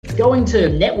going to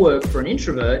network for an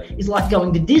introvert is like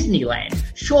going to Disneyland.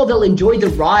 Sure, they'll enjoy the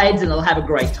rides and they'll have a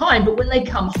great time, but when they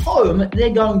come home,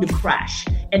 they're going to crash.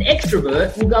 An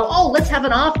extrovert will go, oh, let's have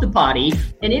an after party.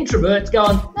 An introvert's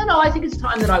going, no, I think it's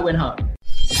time that I went home.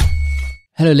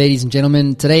 Hello, ladies and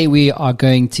gentlemen. Today we are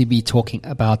going to be talking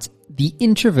about the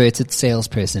introverted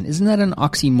salesperson. Isn't that an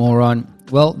oxymoron?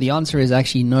 Well, the answer is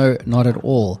actually no, not at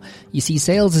all. You see,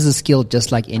 sales is a skill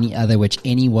just like any other which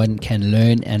anyone can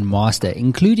learn and master,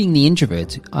 including the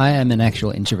introvert. I am an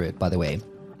actual introvert, by the way,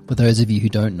 for those of you who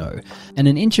don't know. And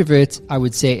an introvert, I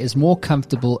would say, is more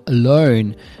comfortable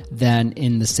alone than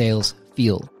in the sales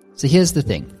field. So here's the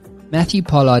thing. Matthew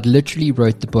Pollard literally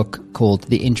wrote the book called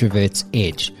The Introvert's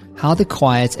Edge: How the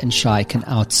Quiet and Shy Can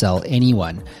Outsell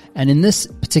Anyone. And in this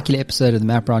particular episode of the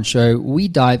Matt Brown Show, we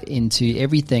dive into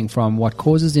everything from what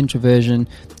causes introversion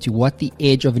to what the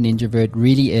edge of an introvert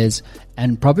really is,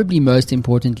 and probably most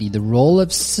importantly, the role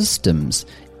of systems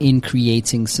in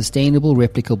creating sustainable,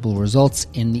 replicable results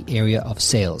in the area of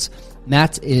sales.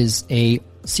 Matt is a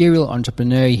serial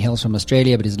entrepreneur. He hails from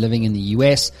Australia, but is living in the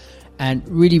US. And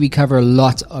really, we cover a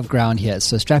lot of ground here.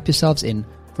 So strap yourselves in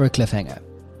for a cliffhanger.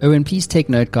 Oh, and please take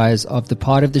note, guys, of the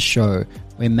part of the show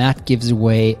where Matt gives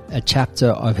away a chapter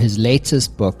of his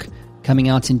latest book coming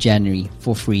out in January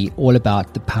for free, all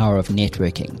about the power of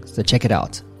networking. So check it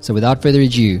out. So without further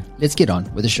ado, let's get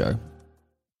on with the show.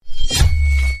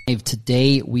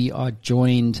 Today, we are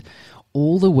joined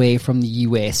all the way from the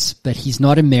US, but he's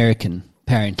not American,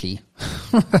 apparently.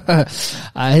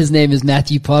 His name is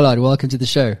Matthew Pollard. Welcome to the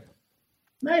show.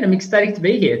 Mate, I'm ecstatic to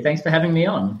be here. Thanks for having me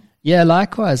on. Yeah,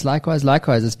 likewise.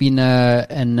 It's been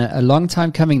a long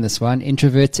time coming, this one,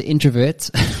 introvert to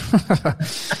introvert.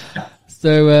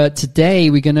 So today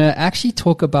we're going to actually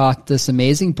talk about this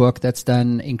amazing book that's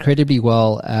done incredibly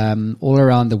well all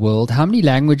around the world. How many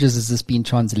languages has this been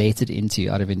translated into,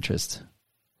 out of interest?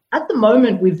 At the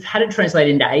moment, we've had it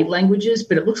translated into 8 languages,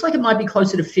 but it looks like it might be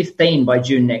closer to 15 by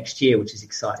June next year, which is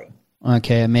exciting.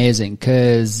 Okay, amazing,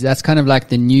 because that's kind of like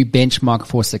the new benchmark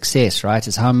for success, right?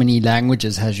 Is how many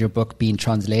languages has your book been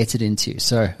translated into?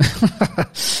 So,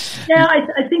 yeah,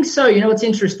 I think so. You know, what's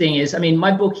interesting is, I mean,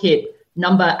 my book hit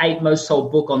number 8 most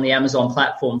sold book on the Amazon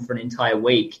platform for an entire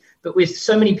week. But with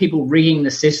so many people rigging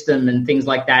the system and things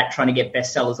like that, trying to get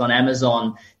bestsellers on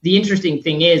Amazon, the interesting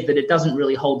thing is that it doesn't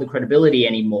really hold the credibility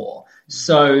anymore.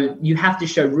 So you have to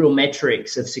show real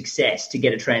metrics of success to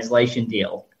get a translation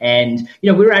deal. And,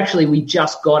 you know, we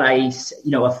just got a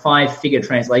 5-figure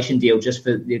translation deal just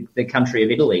for the country of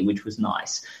Italy, which was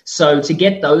nice. So to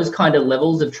get those kind of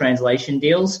levels of translation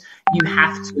deals, you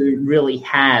have to really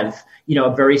have, you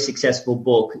know, a very successful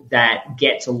book that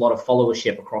gets a lot of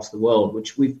followership across the world,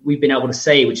 which we've been able to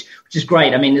see, which is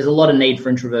great. I mean, there's a lot of need for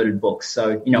introverted books.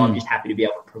 So, you know, I'm just happy to be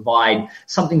able to provide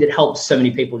something that helps so many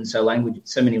people in so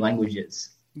many languages.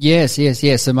 Yes.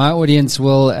 So my audience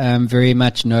will very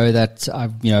much know that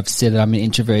I've said that I'm an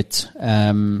introvert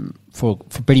for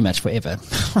pretty much forever.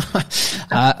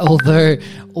 Although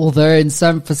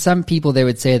for some people they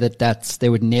would say that they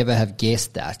would never have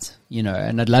guessed that, you know.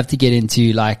 And I'd love to get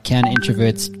into, like, can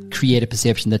introverts create a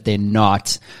perception that they're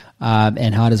not,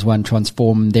 and how does one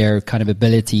transform their kind of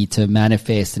ability to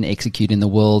manifest and execute in the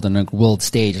world on a world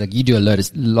stage? Like, you do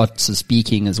lots of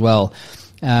speaking as well,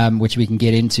 which we can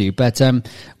get into. But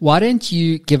why don't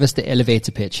you give us the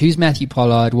elevator pitch? Who's Matthew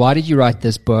Pollard? Why did you write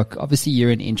this book? Obviously,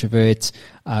 you're an introvert.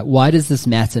 Why does this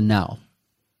matter now?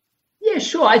 Yeah,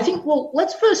 sure. I think, well,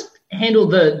 let's first handle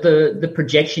the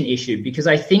projection issue, because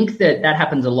I think that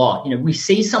happens a lot. You know, we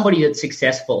see somebody that's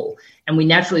successful and we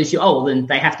naturally assume, oh, well, then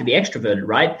they have to be extroverted,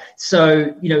 right?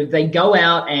 So, you know, they go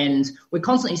out and we're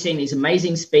constantly seeing these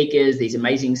amazing speakers, these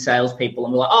amazing salespeople,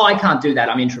 and we're like, oh, I can't do that.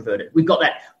 I'm introverted. We've got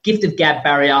that gift of gab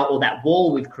barrier, or that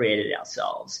wall we've created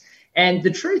ourselves. And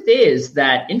the truth is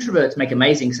that introverts make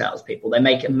amazing salespeople. They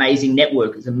make amazing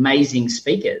networkers, amazing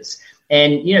speakers.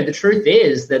 And, you know, the truth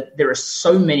is that there are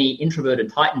so many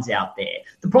introverted titans out there.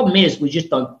 The problem is we just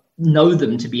don't know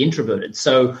them to be introverted.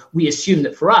 So we assume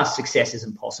that for us, success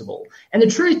isn't possible. And the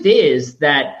truth is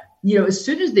that, you know, as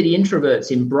soon as the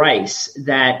introverts embrace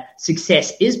that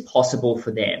success is possible for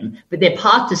them, but their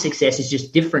path to success is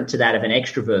just different to that of an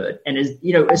extrovert. And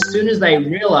as soon as they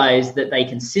realize that they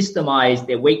can systemize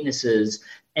their weaknesses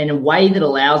in a way that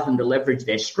allows them to leverage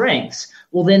their strengths,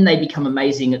 well, then they become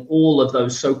amazing at all of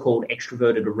those so-called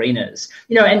extroverted arenas.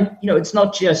 You know, and, you know, it's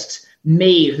not just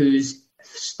me who's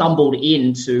stumbled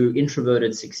into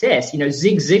introverted success.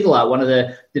 Zig Ziglar, one of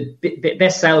the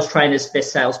best sales trainers,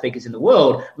 best sales speakers in the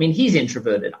world, I mean, he's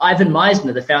introverted. Ivan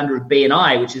Meisner, the founder of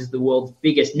BNI, which is the world's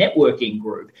biggest networking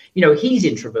group, he's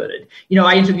introverted.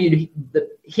 I interviewed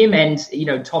him and,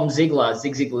 Tom Ziglar,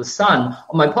 Zig Ziglar's son,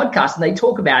 on my podcast, and they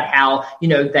talk about how,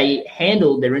 they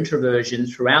handled their introversion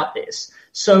throughout this.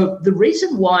 So the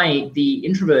reason why the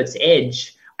introvert's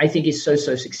edge, I think, is so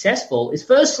successful is,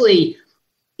 firstly,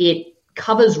 it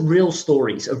covers real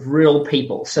stories of real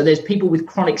people. So there's people with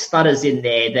chronic stutters in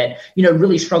there that,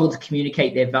 really struggle to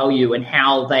communicate their value, and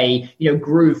how they,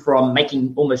 grew from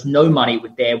making almost no money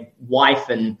with their wife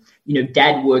and,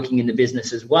 dad working in the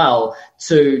business as well,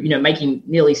 to, making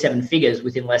nearly 7 figures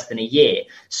within less than a year.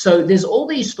 So there's all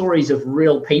these stories of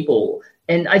real people.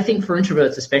 And I think for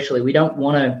introverts especially, we don't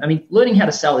want to, learning how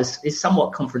to sell is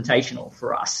somewhat confrontational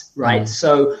for us, right?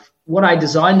 So what I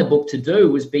designed the book to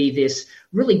do was be this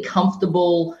really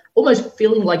comfortable, almost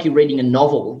feeling like you're reading a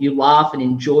novel. You laugh and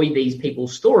enjoy these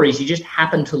people's stories. You just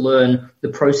happen to learn the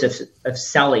process of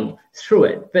selling through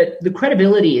it. But the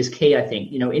credibility is key, I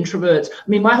think. Introverts,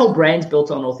 my whole brand's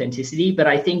built on authenticity, but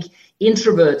I think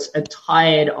introverts are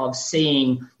tired of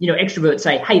seeing, extroverts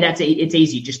say, hey, it's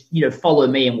easy. Just, follow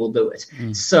me and we'll do it.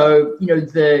 So,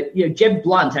 Jeb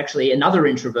Blunt, actually another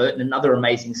introvert and another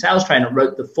amazing sales trainer,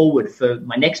 wrote the foreword for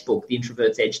my next book, The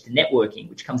Introvert's Edge to Networking,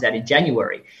 which comes out in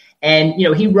January. And,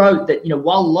 he wrote that,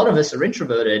 while a lot of us are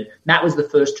introverted, Matt was the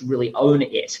first to really own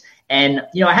it. And,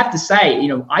 I have to say,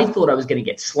 I thought I was going to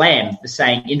get slammed for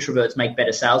saying introverts make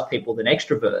better salespeople than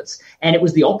extroverts. And it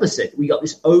was the opposite. We got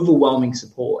this overwhelming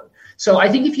support. So I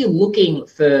think if you're looking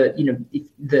for,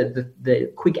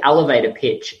 the quick elevator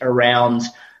pitch around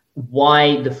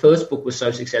why the first book was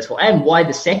so successful and why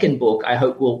the second book, I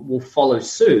hope, will follow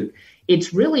suit,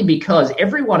 it's really because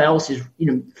everyone else is,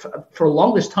 for the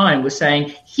longest time was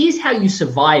saying, here's how you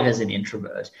survive as an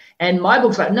introvert. And my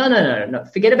book's like, no,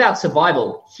 forget about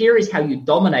survival. Here is how you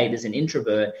dominate as an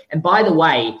introvert. And by the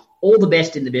way, all the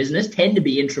best in the business tend to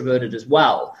be introverted as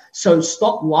well. So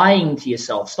stop lying to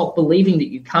yourself. Stop believing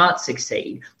that you can't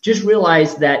succeed. Just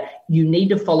realize that you need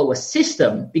to follow a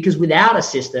system, because without a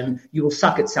system, you will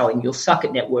suck at selling, you'll suck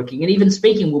at networking, and even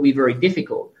speaking will be very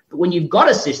difficult. But when you've got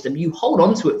a system, you hold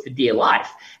on to it for dear life.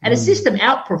 And a system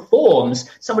outperforms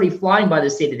somebody flying by the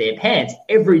seat of their pants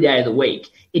every day of the week.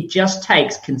 It just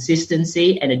takes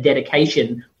consistency and a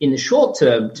dedication in the short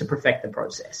term to perfect the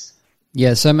process.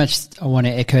 Yeah, so much I want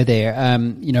to echo there.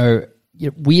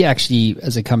 We actually,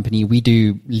 as a company, we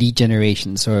do lead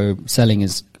generation. So selling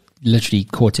is literally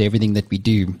core to everything that we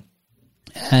do.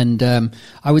 And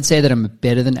I would say that I'm a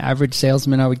better than average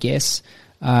salesman, I would guess.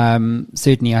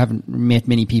 Certainly I haven't met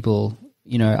many people,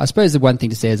 I suppose the one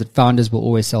thing to say is that founders will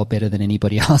always sell better than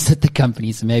anybody else at the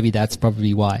company. So maybe that's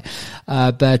probably why.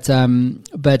 But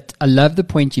I love the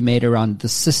point you made around the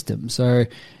system. So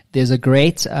there's a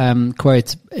great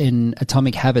quote in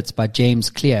Atomic Habits by James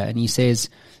Clear, and he says,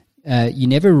 you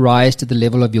never rise to the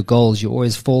level of your goals. You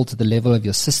always fall to the level of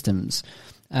your systems.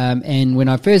 And when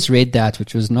I first read that,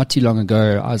 which was not too long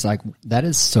ago, I was like, that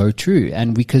is so true.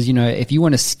 And because, if you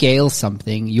want to scale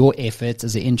something, your efforts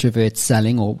as an introvert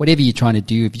selling or whatever you're trying to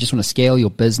do, if you just want to scale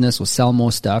your business or sell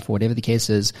more stuff or whatever the case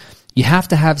is, you have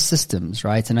to have systems,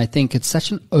 right? And I think it's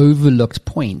such an overlooked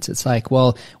point. It's like,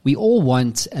 well, we all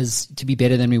want to be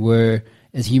better than we were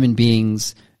as human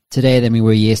beings today than we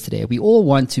were yesterday. We all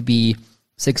want to be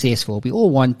successful. We all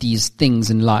want these things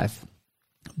in life,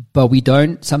 but we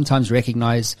don't sometimes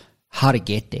recognize how to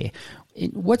get there.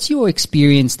 What's your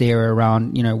experience there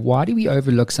around, why do we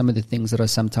overlook some of the things that are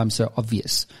sometimes so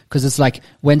obvious? Because it's like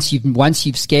once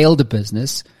you've scaled a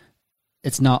business,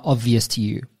 it's not obvious to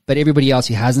you. But everybody else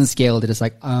who hasn't scaled it is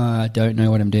like, I don't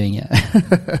know what I'm doing yet.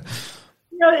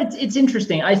 It's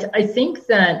interesting. I think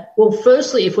that, well,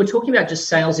 firstly, if we're talking about just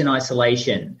sales in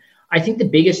isolation, I think the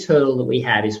biggest hurdle that we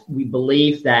have is we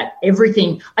believe that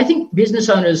everything, I think business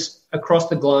owners across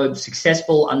the globe,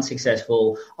 successful,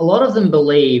 unsuccessful, a lot of them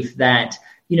believe that,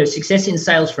 success in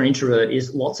sales for an introvert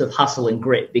is lots of hustle and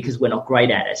grit because we're not great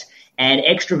at it. And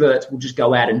extroverts will just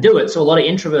go out and do it. So a lot of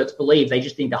introverts believe they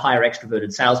just need to hire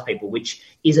extroverted salespeople, which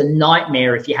is a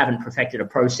nightmare if you haven't perfected a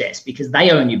process because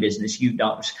they own your business, you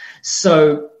don't.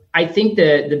 So I think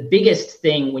the biggest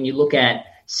thing when you look at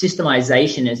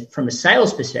systemization is from a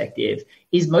sales perspective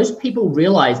is most people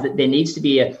realize that there needs to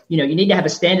be you need to have a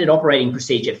standard operating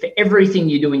procedure for everything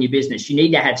you do in your business. You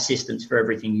need to have systems for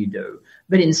everything you do.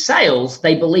 But in sales,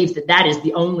 they believe that is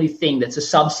the only thing that's a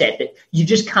subset, that you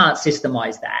just can't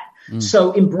systemize that.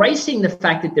 So embracing the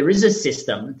fact that there is a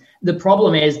system, the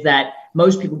problem is that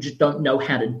most people just don't know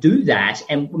how to do that.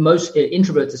 And most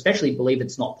introverts especially believe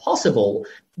it's not possible.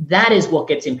 That is what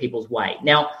gets in people's way.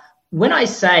 Now, when I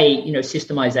say,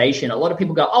 systemization, a lot of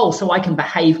people go, oh, so I can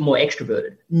behave more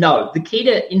extroverted. No, the key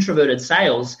to introverted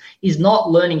sales is not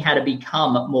learning how to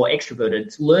become more extroverted.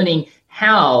 It's learning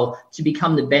how to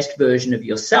become the best version of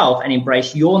yourself and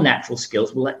embrace your natural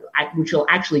skills, which will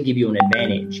actually give you an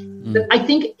advantage. But I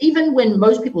think even when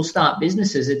most people start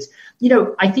businesses, it's,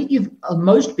 I think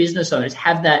most business owners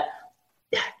have that.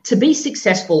 To be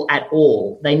successful at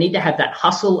all, they need to have that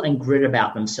hustle and grit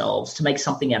about themselves to make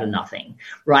something out of nothing,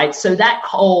 right? So that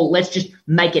whole let's just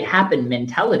make it happen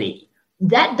mentality,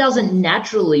 that doesn't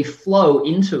naturally flow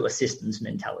into a systems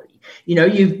mentality.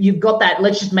 You've got that,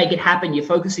 let's just make it happen. You're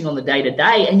focusing on the day to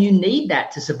day, and you need that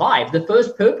to survive. The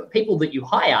first people that you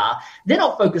hire, they're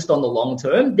not focused on the long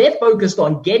term. They're focused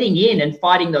on getting in and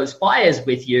fighting those fires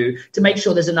with you to make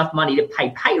sure there's enough money to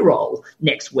pay payroll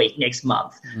next week, next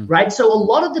month, right? So a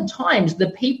lot of the times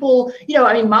the people,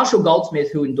 Marshall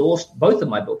Goldsmith, who endorsed both of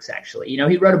my books, actually,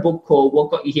 he wrote a book called What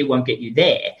Got You Here Won't Get You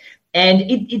There. And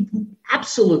it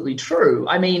absolutely true.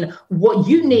 I mean, what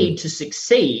you need to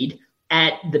succeed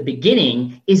at the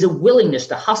beginning is a willingness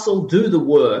to hustle, do the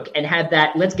work, and have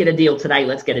that, let's get a deal today,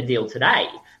 let's get a deal today.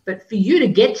 But for you to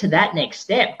get to that next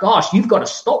step, gosh, you've got to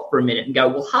stop for a minute and go,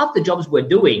 well, half the jobs we're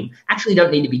doing actually don't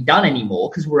need to be done anymore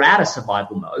because we're out of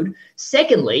survival mode.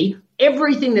 Secondly,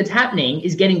 everything that's happening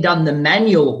is getting done the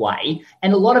manual way,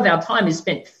 and a lot of our time is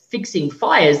spent fixing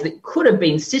fires that could have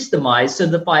been systemized so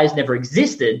the fires never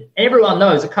existed. And everyone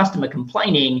knows a customer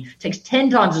complaining takes 10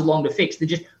 times as long to fix than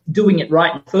just doing it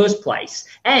right in the first place,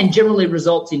 and generally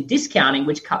results in discounting,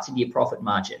 which cuts into your profit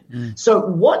margin. So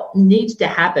what needs to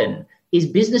happen is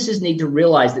businesses need to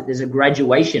realize that there's a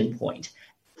graduation point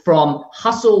from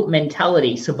hustle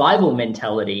mentality, survival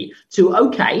mentality, to,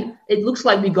 okay, it looks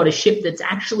like we've got a ship that's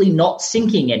actually not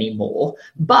sinking anymore,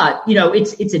 but,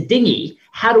 it's a dinghy.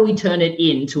 How do we turn it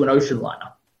into an ocean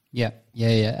liner? Yeah,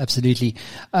 absolutely.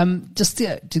 Just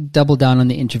to double down on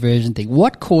the introversion thing,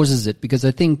 what causes it? Because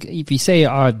I think if you say,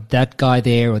 that guy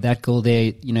there or that girl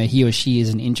there, he or she is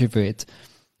an introvert,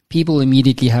 people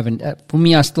immediately for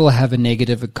me, I still have a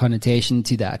negative connotation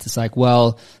to that. It's like,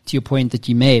 well, to your point that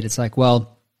you made, it's like,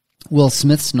 well, Will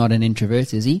Smith's not an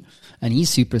introvert, is he? And he's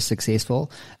super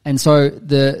successful. And so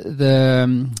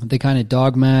the kind of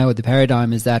dogma or the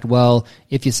paradigm is that, well,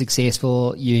 if you're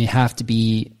successful, you have to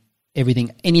be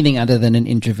anything other than an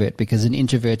introvert, because an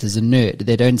introvert is a nerd.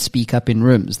 They don't speak up in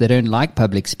rooms. They don't like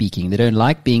public speaking. They don't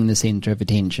like being the center of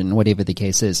attention, whatever the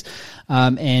case is.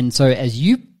 And so as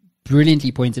you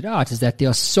brilliantly pointed out, is that there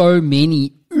are so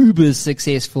many uber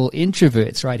successful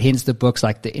introverts, right? Hence the book's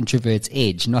like The Introvert's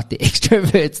Edge, not The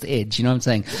Extrovert's Edge. You know what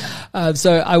I'm saying?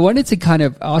 So I wanted to kind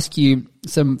of ask you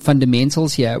some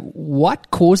fundamentals here.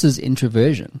 What causes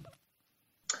introversion?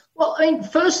 Well,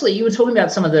 firstly, you were talking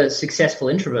about some of the successful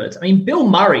introverts. Bill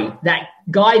Murray, that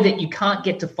guy that you can't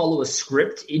get to follow a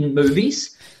script in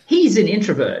movies, he's an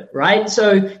introvert, right?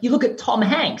 So you look at Tom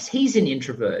Hanks, he's an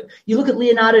introvert. You look at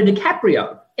Leonardo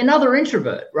DiCaprio, another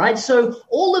introvert, right? So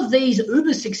all of these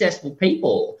uber successful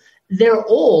people, they're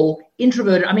all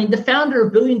introverted. The founder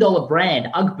of $1 billion brand,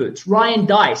 Ugg Boots, Ryan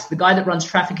Deiss, the guy that runs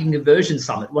Traffic and Conversion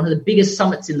Summit, one of the biggest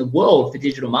summits in the world for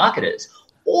digital marketers,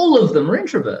 all of them are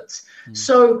introverts.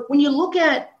 So when you look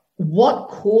at what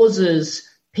causes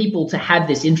people to have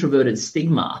this introverted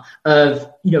stigma of,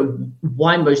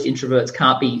 why most introverts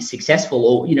can't be successful,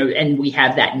 or, and we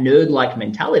have that nerd-like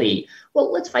mentality.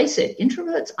 Well, let's face it,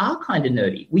 introverts are kind of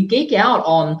nerdy. We geek out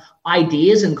on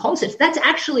ideas and concepts. That's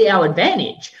actually our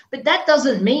advantage. But that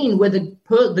doesn't mean we're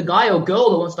the guy or girl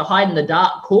that wants to hide in the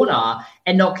dark corner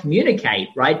and not communicate,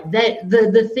 right?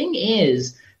 The thing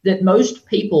is that most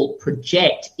people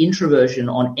project introversion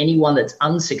on anyone that's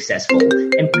unsuccessful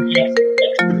and project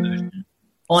extroversion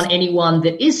on anyone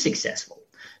that is successful.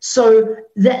 So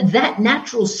that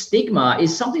natural stigma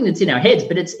is something that's in our heads,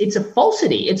 but it's a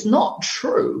falsity. It's not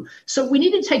true. So we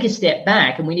need to take a step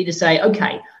back and we need to say,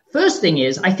 okay, first thing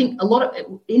is, I think a lot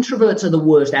of introverts are the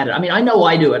worst at it. I know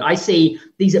I do it. I see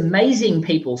these amazing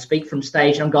people speak from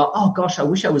stage and I go, oh gosh, I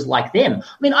wish I was like them.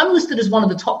 I'm listed as one of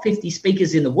the top 50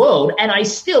 speakers in the world, and I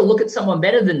still look at someone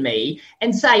better than me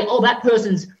and say, oh, that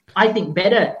person's, I think,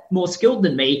 better, more skilled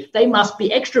than me. They must be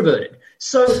extroverted.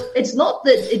 So it's not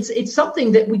that it's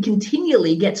something that we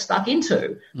continually get stuck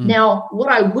into. Now,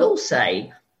 what I will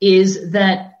say is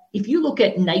that if you look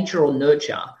at nature or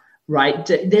nurture, right?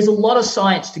 There's a lot of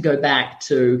science to go back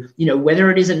to, whether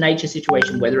it is a nature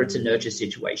situation, whether it's a nurture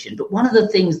situation. But one of the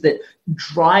things that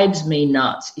drives me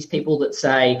nuts is people that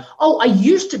say, oh, I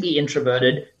used to be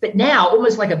introverted, but now,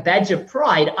 almost like a badge of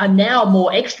pride, I'm now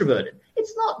more extroverted.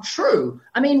 It's not true.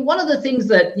 I mean, one of the things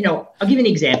that, I'll give you an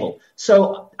example.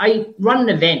 So I run an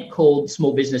event called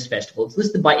Small Business Festival. It's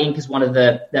listed by Inc. as one of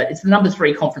it's the number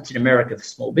 3 conference in America for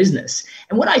small business.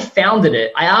 And when I founded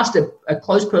it, I asked a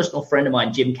close personal friend of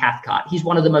mine, Jim Cathcart. He's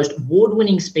one of the most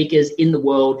award-winning speakers in the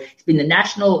world. He's been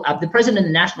the president of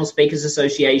the National Speakers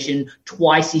Association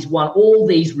twice. He's won all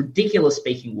these ridiculous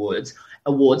speaking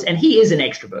awards, and he is an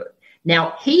extrovert.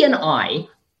 Now, he and I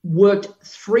worked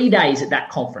 3 days at that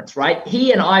conference, right?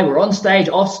 He and I were on stage,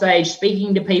 off stage,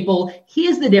 speaking to people.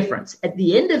 Here's the difference. At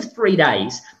the end of 3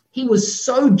 days, he was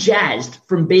so jazzed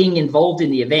from being involved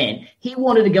in the event, he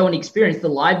wanted to go and experience the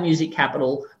live music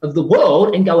capital of the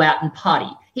world and go out and party.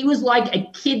 He was like a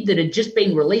kid that had just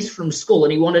been released from school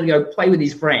and he wanted to go play with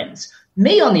his friends.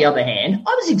 Me, on the other hand,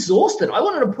 I was exhausted. I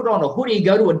wanted to put on a hoodie,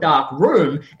 go to a dark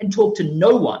room and talk to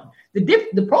no one.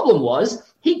 The problem was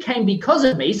he came because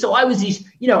of me. So I was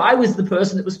I was the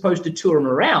person that was supposed to tour him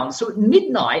around. So at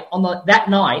midnight that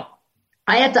night,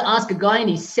 I had to ask a guy in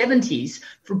his 70s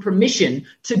for permission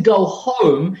to go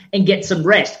home and get some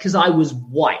rest because I was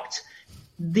wiped.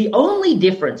 The only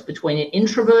difference between an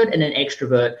introvert and an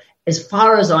extrovert, as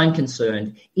far as I'm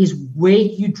concerned, is where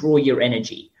you draw your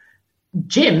energy.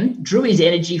 Jim drew his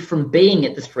energy from being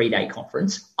at the 3-day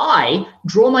conference. I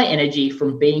draw my energy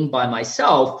from being by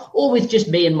myself or with just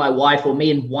me and my wife or me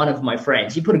and one of my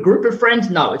friends. You put a group of friends,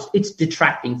 no, it's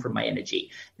detracting from my energy.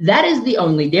 That is the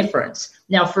only difference.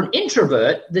 Now, for an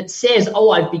introvert that says,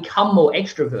 oh, I've become more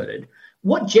extroverted,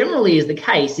 what generally is the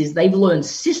case is they've learned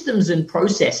systems and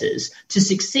processes to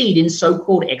succeed in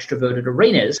so-called extroverted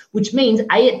arenas, which means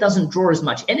A, it doesn't draw as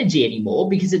much energy anymore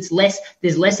because there's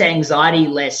less anxiety,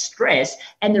 less stress,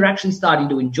 and they're actually starting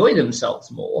to enjoy themselves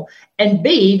more. And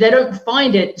B, they don't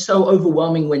find it so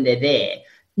overwhelming when they're there.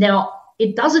 Now,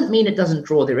 it doesn't mean it doesn't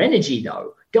draw their energy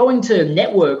though. Going to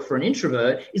network for an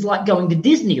introvert is like going to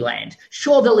Disneyland.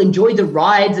 Sure, they'll enjoy the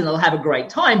rides and they'll have a great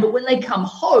time, but when they come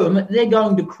home, they're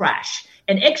going to crash.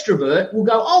 An extrovert will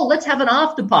go, oh, let's have an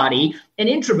after party. An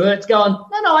introvert's going,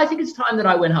 no, I think it's time that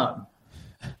I went home.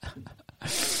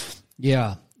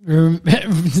 Yeah.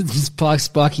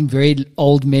 Sparking very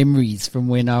old memories from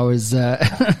when I was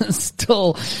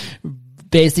still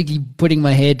basically putting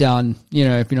my hair down,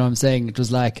 if you know what I'm saying. It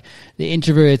was like the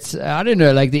introverts, I don't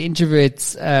know, like the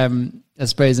introverts, I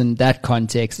suppose in that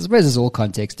context, I suppose it's all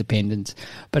context dependent.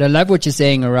 But I love what you're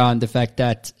saying around the fact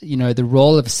that, the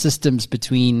role of systems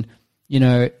between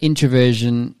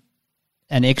introversion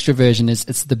and extroversion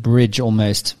it's the bridge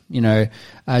almost,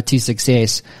 to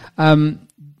success.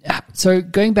 So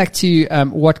going back to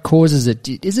what causes it,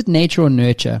 is it nature or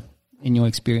nurture in your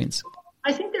experience?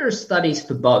 I think there are studies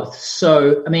for both.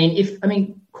 So,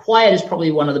 Quiet is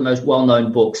probably one of the most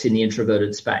well-known books in the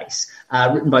introverted space,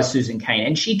 written by Susan Cain.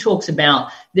 And she talks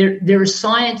about there is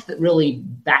science that really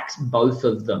backs both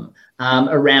of them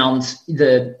around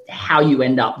how you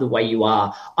end up the way you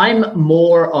are. I'm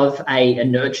more of a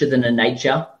nurture than a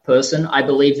nature person. I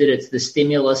believe that it's the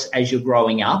stimulus as you're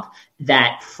growing up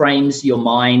that frames your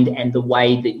mind and the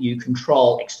way that you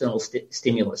control external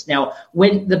stimulus. Now,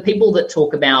 when the people that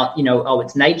talk about,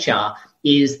 it's nature,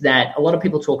 is that a lot of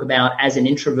people talk about as an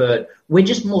introvert, we're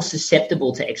just more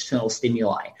susceptible to external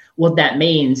stimuli. What that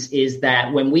means is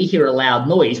that when we hear a loud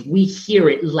noise, we hear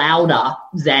it louder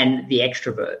than the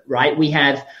extrovert, right?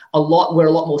 We're a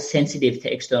lot more sensitive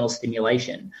to external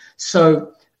stimulation.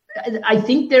 So I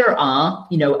think there are,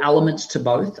 elements to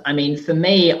both. I mean, for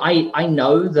me, I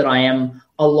know that I am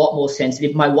a lot more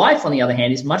sensitive. My wife, on the other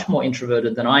hand, is much more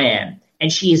introverted than I am.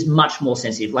 And she is much more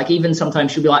sensitive. Like even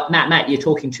sometimes she'll be like, Matt, you're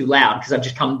talking too loud because I've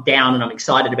just come down and I'm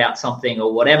excited about something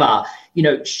or whatever.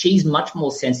 She's much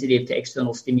more sensitive to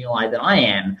external stimuli than I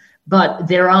am. But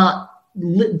there are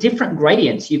different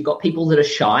gradients. You've got people that are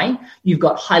shy, you've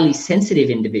got highly sensitive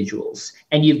individuals,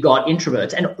 and you've got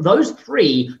introverts. And those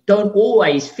three don't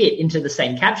always fit into the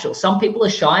same capsule. Some people are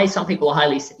shy, some people are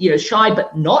highly, shy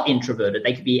but not introverted.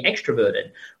 They could be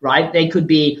extroverted, right? You could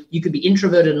be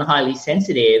introverted and highly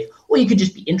sensitive, or you could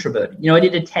just be introverted. I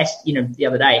did a test, the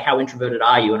other day, how introverted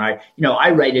are you? And I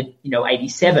rated,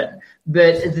 87.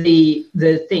 But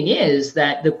the thing is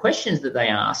that the questions that they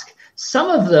ask,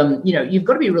 some of them, you've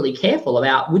got to be really careful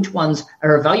about which ones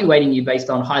are evaluating you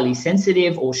based on highly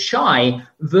sensitive or shy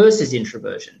versus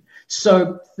introversion.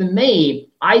 So for me,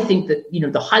 I think that,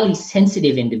 the highly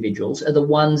sensitive individuals are the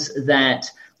ones that,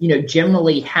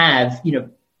 generally have,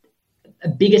 a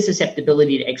bigger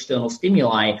susceptibility to external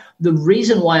stimuli. The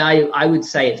reason why I would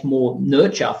say it's more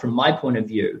nurture from my point of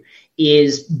view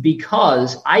is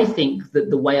because I think that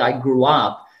the way I grew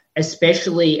up,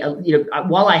 especially,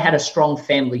 while I had a strong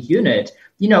family unit,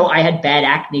 I had bad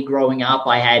acne growing up.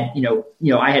 I had,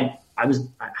 I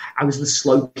was the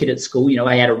slow kid at school.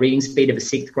 I had a reading speed of a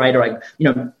sixth grader.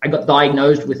 I got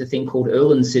diagnosed with a thing called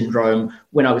Irlen syndrome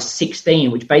when I was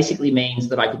 16, which basically means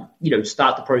that I could,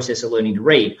 start the process of learning to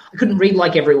read. I couldn't read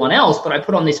like everyone else, but I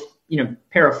put on this,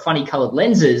 pair of funny colored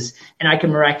lenses and I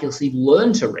can miraculously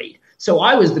learn to read. So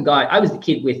I was the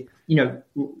kid with,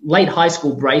 late high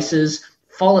school braces,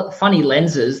 funny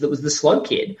lenses that was the slow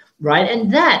kid, right?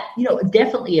 And that,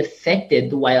 definitely affected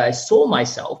the way I saw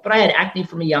myself. But I had acne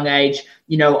from a young age.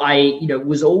 I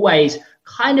was always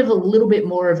kind of a little bit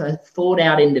more of a thought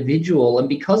out individual. And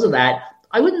because of that,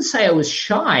 I wouldn't say I was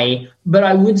shy, but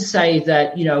I would say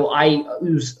that, I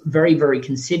was very, very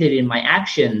considered in my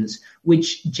actions,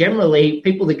 which generally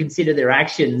people that consider their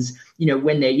actions,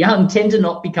 when they're young tend to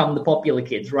not become the popular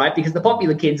kids, right? Because the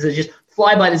popular kids are just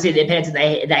fly by the seat of their pants and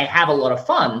they have a lot of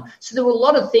fun. So there were a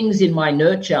lot of things in my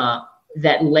nurture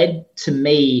that led to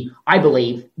me, I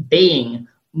believe, being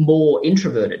more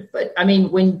introverted. But I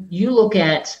mean, when you look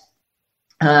at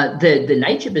the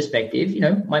nature perspective,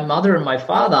 my mother and my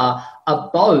father are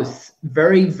both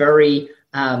very, very,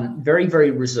 very,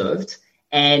 very reserved.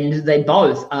 And they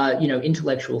both are,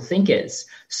 intellectual thinkers.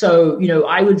 So,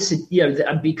 I would say,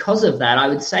 because of that, I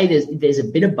would say there's a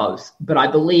bit of both. But I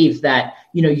believe that,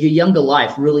 your younger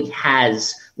life really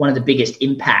has one of the biggest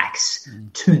impacts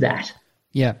to that.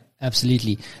 Yeah,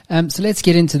 absolutely. So let's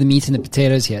get into the meat and the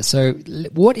potatoes here. So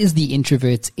what is the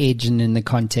introvert's edge in the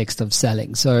context of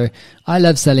selling? So I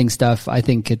love selling stuff. I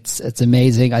think it's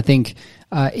amazing. I think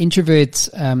introverts,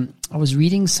 I was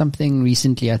reading something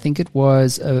recently. I think it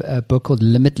was a book called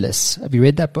Limitless. Have you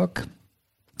read that book?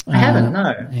 I haven't,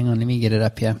 no. Hang on, let me get it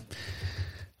up here.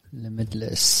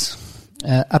 Limitless.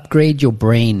 Upgrade your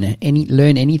brain.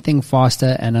 Learn anything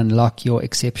faster and unlock your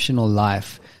exceptional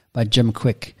life by Jim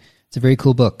Quick. It's a very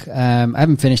cool book. I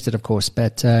haven't finished it, of course,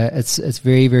 but it's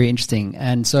very, very interesting.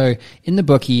 And so in the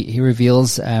book, he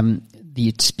reveals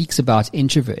it speaks about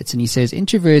introverts, and he says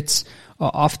introverts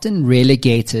are often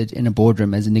relegated in a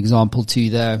boardroom, as an example, to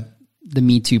the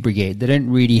Me Too brigade. They don't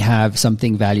really have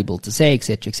something valuable to say, et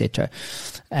cetera, et cetera.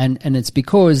 And it's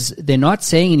because they're not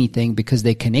saying anything because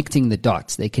they're connecting the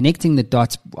dots. They're connecting the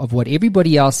dots of what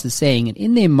everybody else is saying, and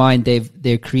in their mind,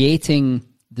 they're creating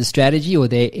the strategy, or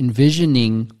they're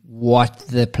envisioning what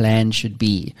the plan should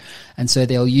be. And so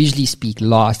they'll usually speak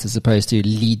last as opposed to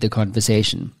lead the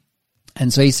conversation.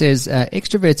 And so he says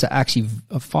extroverts are actually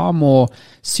far more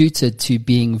suited to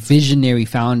being visionary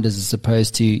founders as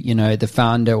opposed to, the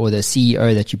founder or the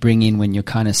CEO that you bring in when you're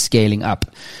kind of scaling up.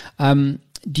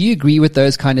 Do you agree with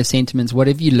those kind of sentiments? What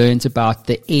have you learned about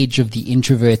the edge of the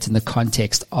introvert in the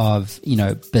context of,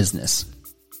 business?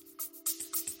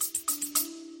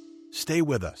 Stay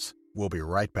with us. We'll be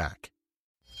right back.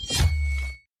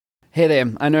 Hey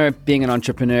there, I know being an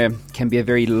entrepreneur can be a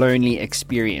very lonely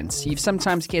experience. You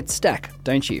sometimes get stuck,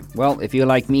 don't you? Well, if you're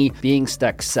like me, being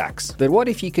stuck sucks. But what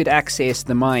if you could access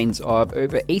the minds of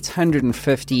over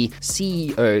 850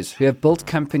 CEOs who have built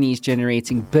companies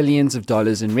generating billions of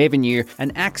dollars in revenue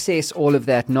and access all of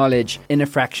that knowledge in a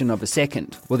fraction of a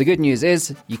second? Well, the good news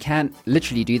is you can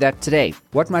literally do that today.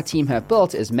 What my team have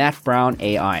built is Matt Brown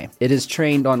AI. It is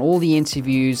trained on all the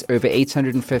interviews, over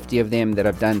 850 of them that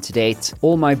I've done to date,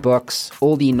 all my books,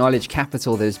 all the knowledge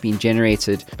capital that has been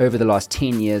generated over the last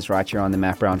 10 years right here on the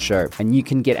Matt Brown Show. And you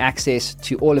can get access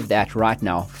to all of that right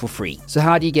now for free. So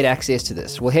how do you get access to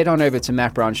this? Well, head on over to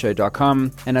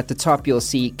mattbrownshow.com, and at the top you'll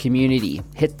see community.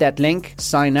 Hit that link,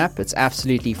 sign up, it's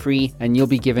absolutely free, and you'll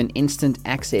be given instant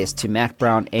access to Matt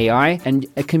Brown AI and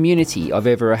a community of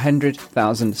over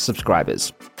 100,000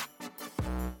 subscribers.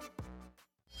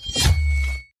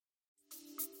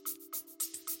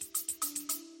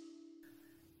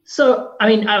 So,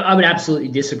 I would absolutely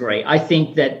disagree. I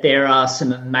think that there are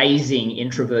some amazing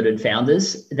introverted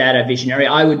founders that are visionary.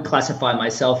 I would classify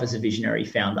myself as a visionary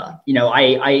founder.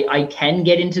 I can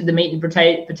get into the meat and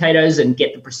potatoes and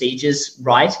get the procedures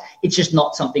right. It's just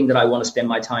not something that I want to spend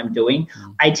my time doing.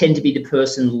 I tend to be the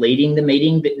person leading the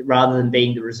meeting rather than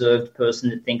being the reserved person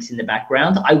that thinks in the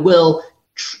background. I will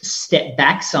step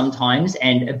back sometimes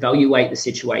and evaluate the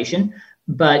situation.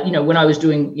 But, when I was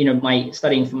doing, my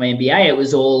studying for my MBA, it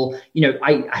was all,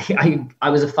 I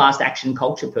was a fast action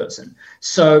culture person.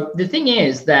 So the thing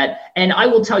is that, and I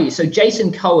will tell you, so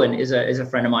Jason Cohen is a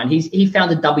friend of mine. He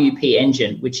founded WP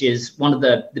Engine, which is one of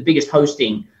the biggest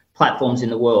hosting platforms in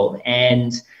the world.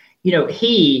 And,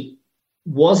 he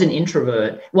was an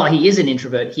introvert. Well, he is an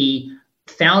introvert. He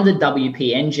founded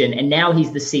WP Engine, and now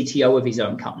he's the CTO of his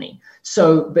own company.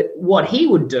 So, but what he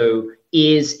would do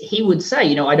is he would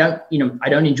say, I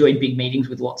don't enjoy big meetings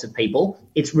with lots of people.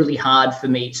 It's really hard for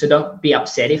me. So don't be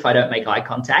upset if I don't make eye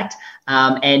contact,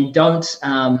 and don't,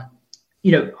 I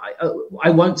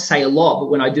won't say a lot, but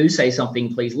when I do say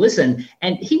something, please listen.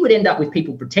 And he would end up with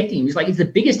people protecting him. He's like, it's the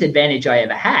biggest advantage I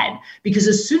ever had, because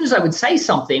as soon as I would say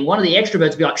something, one of the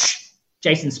extroverts would be like, shh,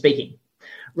 Jason's speaking.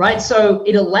 Right. So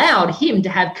it allowed him to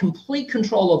have complete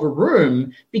control of a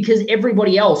room because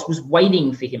everybody else was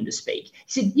waiting for him to speak.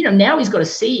 He said, now he's got a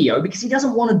CEO because he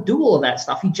doesn't want to do all of that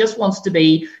stuff. He just wants to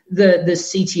be the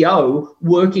CTO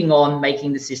working on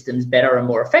making the systems better and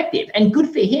more effective, and good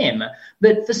for him.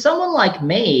 But for someone like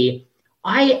me,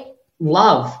 I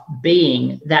love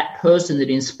being that person that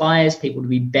inspires people to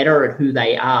be better at who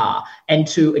they are and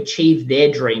to achieve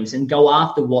their dreams and go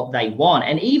after what they want.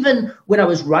 And even when I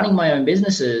was running my own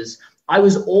businesses, I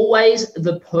was always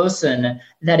the person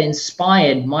that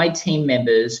inspired my team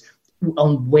members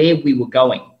on where we were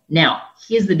going. Now,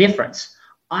 here's the difference.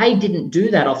 I didn't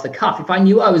do that off the cuff. If I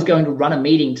knew I was going to run a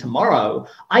meeting tomorrow,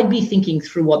 I'd be thinking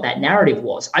through what that narrative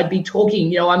was. I'd be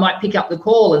talking, I might pick up the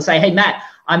call and say, hey, Matt,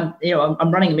 I'm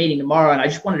running a meeting tomorrow and I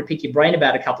just wanted to pick your brain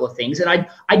about a couple of things. And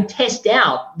I'd test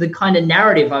out the kind of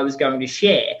narrative I was going to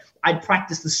share. I'd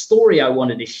practice the story I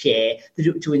wanted to share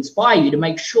to inspire you, to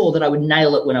make sure that I would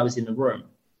nail it when I was in the room.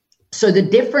 So the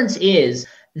difference is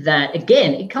that,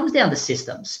 again, it comes down to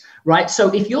systems, right?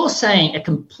 So if you're saying a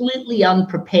completely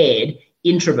unprepared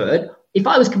introvert, if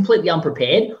I was completely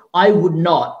unprepared, I would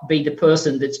not be the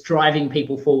person that's driving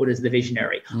people forward as the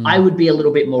visionary. I would be a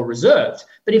little bit more reserved.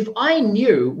 But if I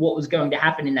knew what was going to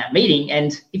happen in that meeting,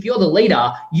 and if you're the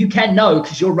leader, you can know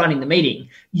because you're running the meeting,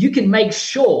 you can make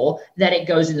sure that it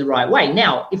goes in the right way.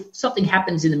 Now, if something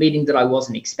happens in the meeting that I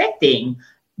wasn't expecting,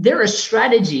 there are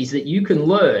strategies that you can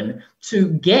learn to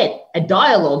get a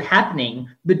dialogue happening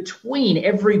between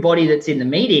everybody that's in the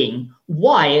meeting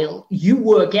while you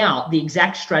work out the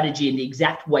exact strategy and the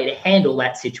exact way to handle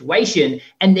that situation,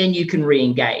 and then you can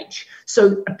re-engage.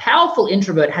 So a powerful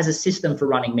introvert has a system for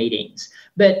running meetings.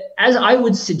 But as I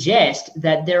would suggest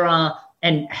that there are,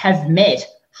 and have met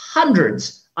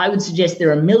hundreds, I would suggest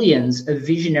there are millions of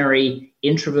visionary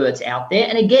introverts out there.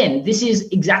 And again, this is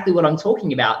exactly what I'm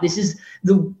talking about. This is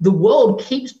the world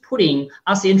keeps putting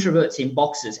us introverts in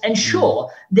boxes. And sure,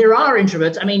 there are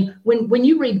introverts. I mean, when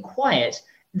you read Quiet,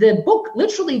 the book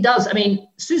literally does. I mean,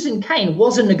 Susan Cain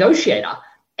was a negotiator.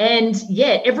 And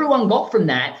yet everyone got from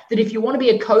that if you want to be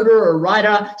a coder or a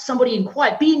writer, somebody in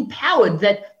Quiet, be empowered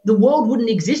that the world wouldn't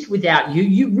exist without you.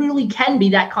 You really can be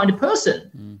that kind of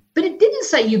person. But it didn't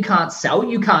say you can't sell,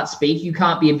 you can't speak, you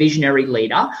can't be a visionary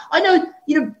leader. I know,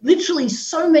 literally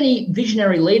so many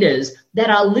visionary leaders that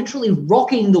are literally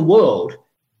rocking the world.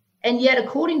 And yet,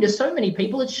 according to so many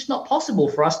people, it's just not possible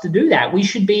for us to do that. We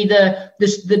should be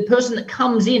the person that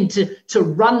comes in to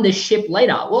run the ship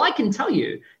later. Well, I can tell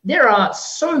you, there are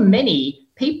so many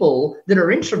people that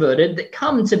are introverted that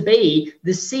come to be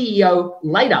the CEO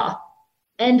later,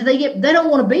 and they don't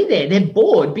want to be there. They're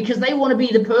bored because they want to be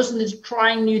the person that's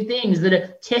trying new things, that are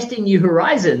testing new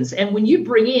horizons. And when you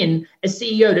bring in a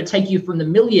CEO to take you from the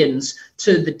millions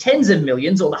to the tens of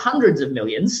millions or the hundreds of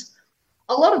millions,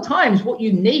 a lot of times what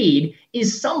you need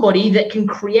is somebody that can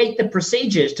create the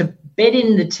procedures to bed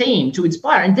in the team, to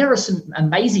inspire. And there are some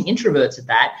amazing introverts at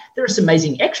that. There are some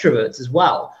amazing extroverts as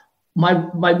well.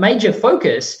 My major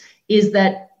focus is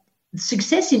that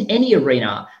success in any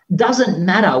arena doesn't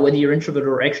matter whether you're introverted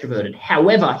or extroverted.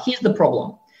 However, here's the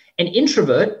problem. An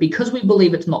introvert, because we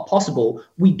believe it's not possible,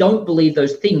 we don't believe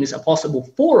those things are possible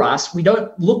for us. We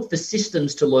don't look for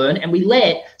systems to learn, and we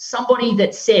let somebody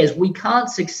that says we can't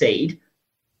succeed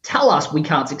tell us we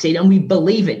can't succeed, and we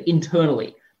believe it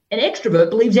internally. An extrovert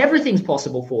believes everything's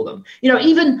possible for them.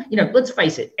 Let's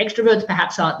face it, extroverts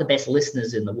perhaps aren't the best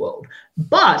listeners in the world,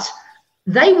 but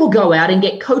they will go out and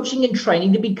get coaching and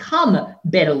training to become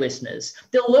better listeners.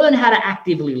 They'll learn how to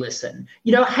actively listen.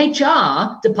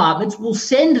 HR departments will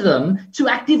send them to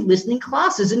active listening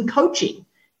classes and coaching.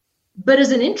 But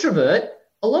as an introvert,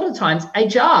 a lot of times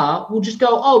HR will just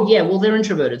go, oh, yeah, well, they're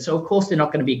introverted, so of course they're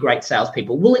not going to be great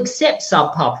salespeople. We'll accept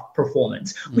subpar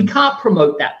performance. We can't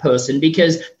promote that person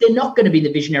because they're not going to be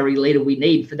the visionary leader we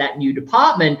need for that new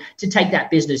department to take that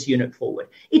business unit forward.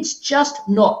 It's just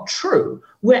not true.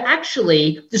 We're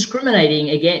actually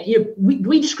discriminating against,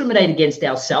 we discriminate against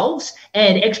ourselves,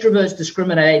 and extroverts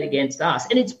discriminate against us.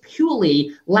 And it's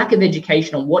purely lack of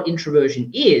education on what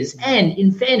introversion is. And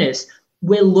in fairness,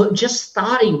 we're just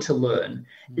starting to learn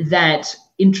that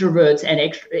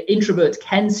introverts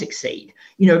can succeed,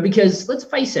 because let's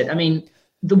face it, I mean,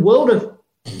 the world of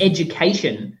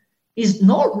education is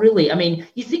not really, I mean,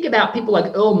 you think about people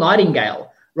like Earl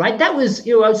Nightingale, right? That was,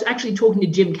 I was actually talking to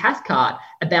Jim Cathcart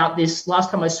about this last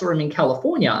time I saw him in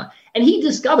California, and he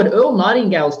discovered Earl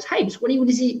Nightingale's tapes when he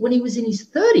was in his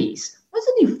 30s.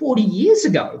 Wasn't he 40 years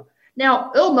ago?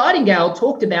 Now, Earl Nightingale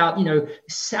talked about,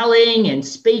 selling and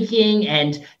speaking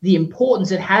and the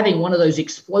importance of having one of those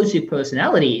explosive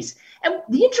personalities. And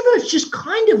the introverts just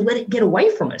kind of let it get away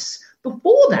from us.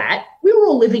 Before that, we were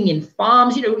all living in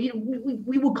farms,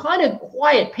 we were kind of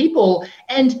quiet people.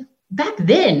 And back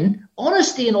then,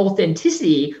 honesty and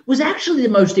authenticity was actually the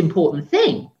most important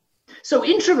thing. So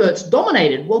introverts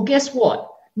dominated. Well, guess what?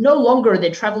 No longer are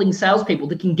there traveling salespeople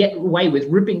that can get away with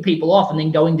ripping people off and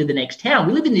then going to the next town.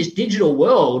 We live in this digital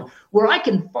world where I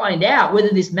can find out whether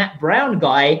this Matt Brown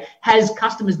guy has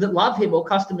customers that love him or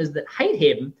customers that hate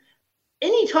him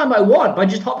anytime I want by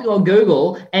just hopping on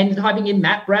Google and typing in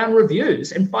Matt Brown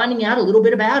reviews and finding out a little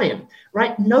bit about him,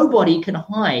 right? Nobody can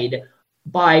hide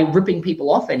by ripping people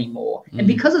off anymore. And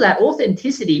because of that,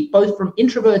 authenticity, both from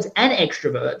introverts and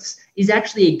extroverts, is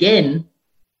actually, again,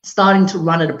 starting to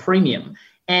run at a premium.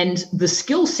 And the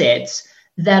skill sets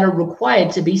that are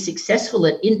required to be successful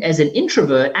as an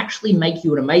introvert actually make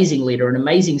you an amazing leader, an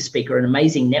amazing speaker, an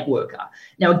amazing networker.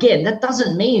 Now, again, that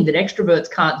doesn't mean that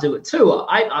extroverts can't do it too.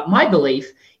 My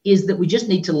belief is that we just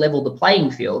need to level the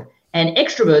playing field. And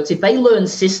extroverts, if they learn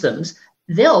systems,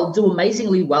 they'll do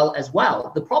amazingly well as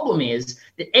well. The problem is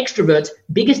that extroverts'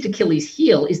 biggest Achilles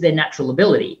heel is their natural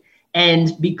ability.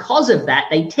 And because of that,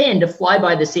 they tend to fly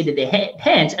by the seat of their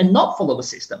pants and not follow a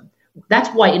system. That's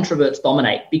why introverts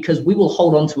dominate, because we will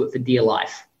hold on to it for dear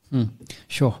life.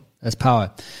 Sure. That's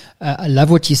power. I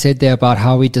love what you said there about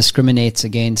how we discriminate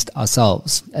against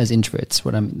ourselves as introverts.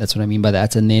 That's what I mean by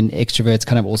that. And then extroverts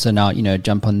kind of also now,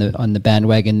 jump on the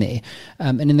bandwagon there.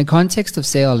 And in the context of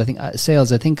sales,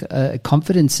 I think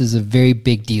confidence is a very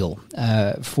big deal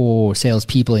for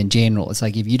salespeople in general. It's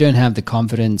like if you don't have the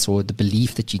confidence or the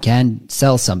belief that you can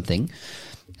sell something,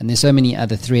 and there's so many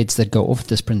other threads that go off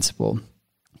this principle,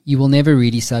 you will never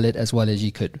really sell it as well as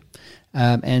you could.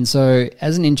 And so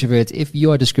as an introvert, if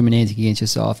you are discriminating against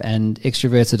yourself and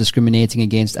extroverts are discriminating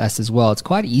against us as well, it's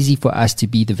quite easy for us to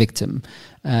be the victim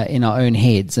in our own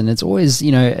heads. And it's always,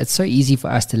 it's so easy for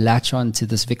us to latch on to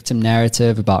this victim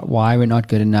narrative about why we're not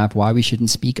good enough, why we shouldn't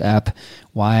speak up,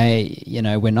 why,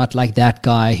 we're not like that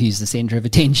guy who's the center of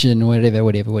attention,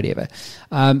 whatever.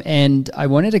 And I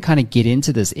wanted to kind of get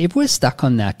into this. If we're stuck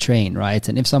on that train, right?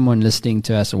 And if someone listening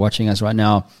to us or watching us right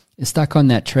now is stuck on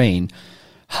that train,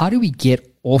 how do we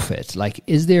get off it? Like,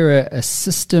 is there a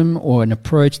system or an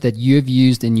approach that you've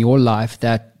used in your life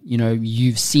that,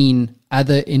 you've seen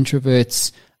other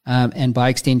introverts and by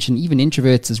extension, even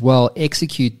introverts as well,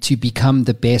 execute to become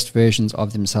the best versions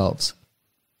of themselves?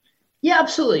 Yeah,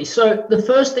 absolutely. So the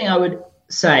first thing I would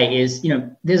say is,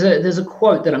 there's a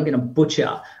quote that I'm going to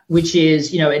butcher, which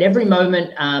is, at every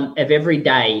moment of every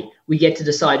day, we get to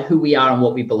decide who we are and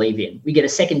what we believe in. We get a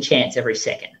second chance every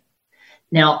second.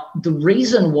 Now, the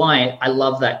reason why I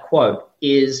love that quote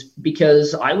is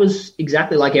because I was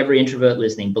exactly like every introvert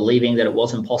listening, believing that it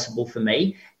wasn't possible for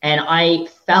me. And I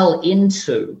fell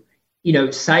into,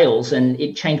 sales, and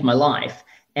it changed my life.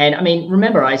 And I mean,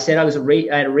 remember, I said I had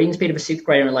a reading speed of a sixth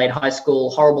grader in late high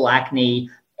school, horrible acne.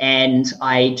 And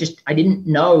I didn't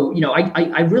know,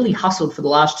 I really hustled for the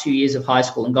last 2 years of high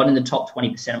school and got in the top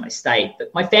 20% of my state.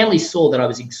 But my family saw that I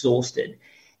was exhausted.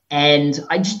 And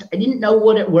I didn't know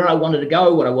where I wanted to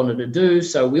go, what I wanted to do.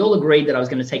 So we all agreed that I was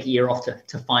going to take a year off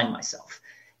to find myself.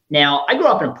 Now, I grew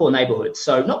up in a poor neighborhood,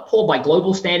 so not poor by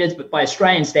global standards, but by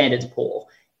Australian standards, poor.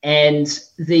 And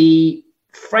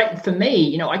for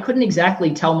me, I couldn't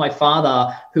exactly tell my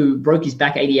father, who broke his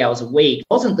back 80 hours a week,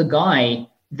 wasn't the guy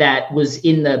that was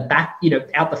in the back,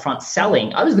 out the front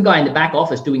selling. I was the guy in the back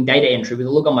office doing data entry with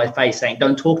a look on my face saying,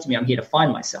 "Don't talk to me, I'm here to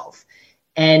find myself."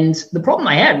 And the problem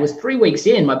I had was 3 weeks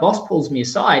in, my boss pulls me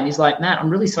aside and he's like, "Matt, I'm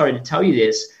really sorry to tell you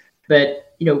this,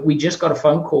 but we just got a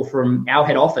phone call from our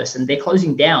head office and they're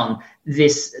closing down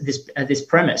this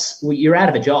premise. You're out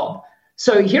of a job."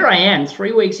 So here I am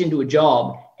 3 weeks into a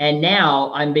job, and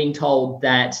now I'm being told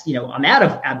that I'm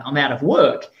out of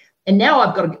work. And now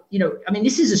I've got to,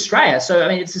 this is Australia. So,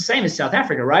 it's the same as South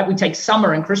Africa, right? We take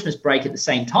summer and Christmas break at the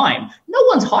same time. No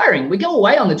one's hiring. We go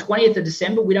away on the 20th of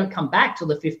December. We don't come back till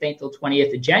the 15th or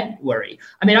 20th of January.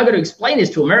 I've got to explain this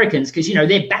to Americans because,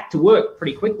 they're back to work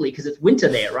pretty quickly because it's winter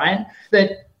there, right?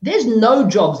 But there's no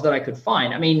jobs that I could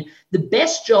find. The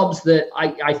best jobs that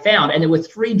I found, and there were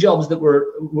 3 jobs that were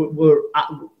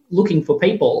looking for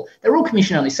people, they're all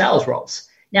commission-only sales roles.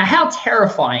 Now, how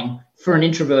terrifying for an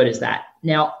introvert is that?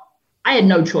 Now, I had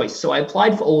no choice. So I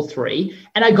applied for all three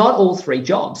and I got all three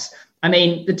jobs. I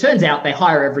mean, it turns out they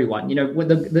hire everyone. You know,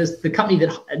 the company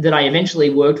that I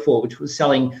eventually worked for, which was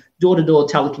selling door-to-door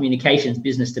telecommunications,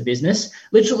 business to business,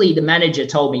 literally the manager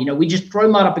told me, you know, we just throw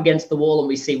mud up against the wall and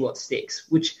we see what sticks,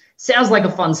 which sounds like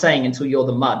a fun saying until you're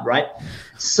the mud, right?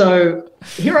 So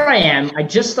here I am. I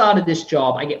just started this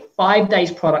job. I get 5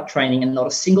 days product training and not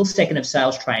a single second of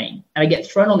sales training. And I get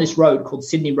thrown on this road called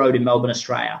Sydney Road in Melbourne,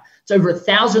 Australia. It's over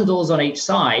 1,000 doors on each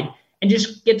side and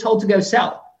just get told to go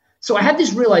sell. So I had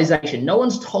this realization, no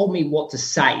one's told me what to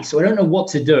say, so I don't know what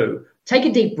to do. Take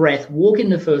a deep breath, walk in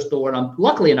the first door, and I'm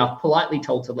luckily enough politely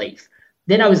told to leave.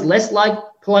 Then I was less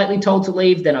politely told to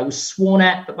leave, then I was sworn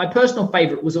at, but my personal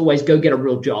favorite was always go get a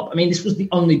real job. I mean, this was the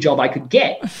only job I could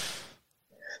get.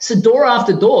 So door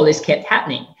after door, this kept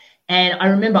happening. And I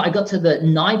remember I got to the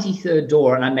 93rd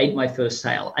door and I made my first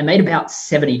sale. I made about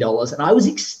 $70 and I was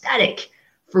ecstatic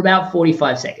for about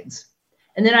 45 seconds.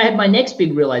 And then I had my next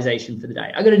big realization for the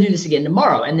day. I got to do this again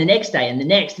tomorrow and the next day and the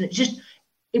next. And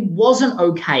it wasn't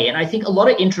okay. And I think a lot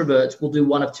of introverts will do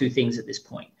one of two things at this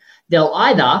point. They'll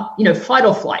either, fight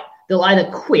or flight. They'll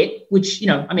either quit, which,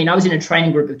 I was in a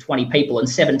training group of 20 people and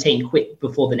 17 quit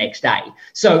before the next day.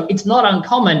 So it's not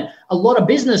uncommon. A lot of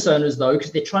business owners, though,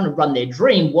 because they're trying to run their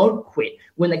dream, won't quit.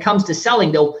 When it comes to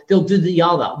selling, they'll do the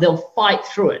other. They'll fight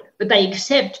through it. But they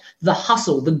accept the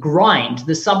hustle, the grind,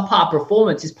 the subpar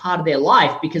performance is part of their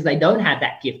life because they don't have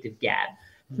that gift of gab.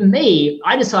 For me,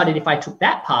 I decided if I took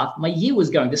that path, my year was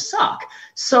going to suck.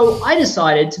 So I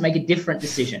decided to make a different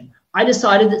decision. I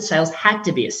decided that sales had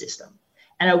to be a system.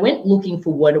 And I went looking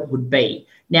for what it would be.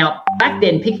 Now, back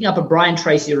then, picking up a Brian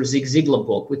Tracy or a Zig Ziglar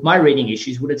book with my reading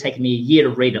issues would have taken me a year to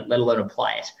read it, let alone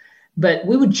apply it. But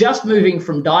we were just moving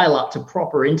from dial-up to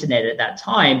proper internet at that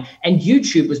time, and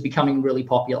YouTube was becoming really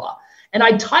popular. And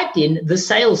I typed in the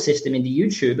sales system into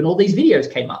YouTube, and all these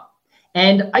videos came up.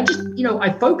 And I just,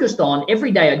 I focused on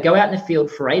every day I'd go out in the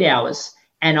field for 8 hours,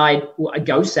 and I'd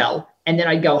go sell. And then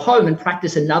I'd go home and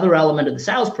practice another element of the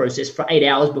sales process for 8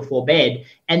 hours before bed.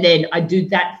 And then I'd do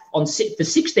that for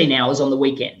 16 hours on the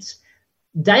weekends.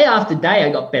 Day after day,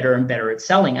 I got better and better at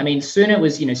selling. I mean, soon it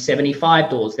was,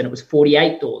 75 doors, then it was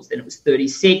 48 doors, then it was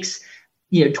 36,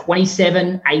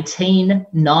 27, 18,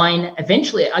 9.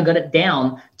 Eventually, I got it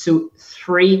down to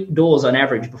 3 doors on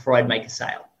average before I'd make a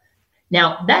sale.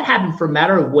 Now, that happened for a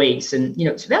matter of weeks. And,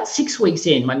 it's about 6 weeks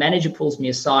in, my manager pulls me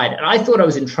aside. And I thought I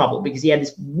was in trouble because he had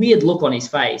this weird look on his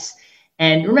face.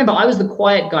 And remember, I was the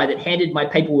quiet guy that handed my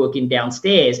paperwork in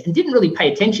downstairs and didn't really pay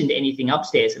attention to anything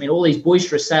upstairs. I mean, all these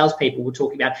boisterous salespeople were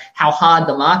talking about how hard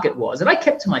the market was. And I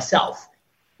kept to myself.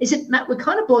 He said, Matt, we're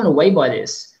kind of blown away by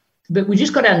this. But we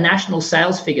just got our national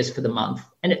sales figures for the month.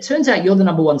 And it turns out you're the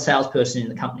number one salesperson in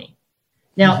the company.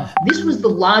 Now, this was the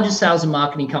largest sales and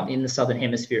marketing company in the Southern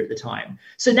Hemisphere at the time.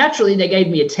 So naturally, they gave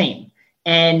me a team.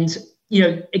 And,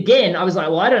 again, I was like,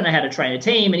 well, I don't know how to train a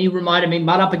team. And he reminded me,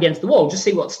 mud up against the wall, just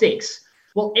see what sticks.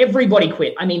 Well, everybody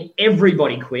quit. I mean,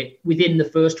 everybody quit within the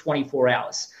first 24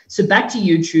 hours. So back to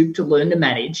YouTube to learn to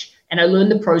manage. And I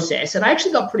learned the process. And I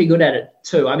actually got pretty good at it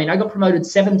too. I mean, I got promoted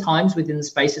 7 times within the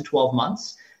space of 12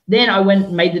 months. Then I went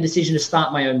and made the decision to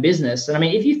start my own business. And I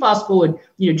mean, if you fast forward,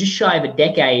 just shy of a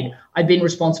decade, I've been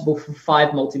responsible for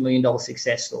 5 multi-million-dollar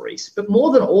success stories. But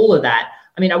more than all of that,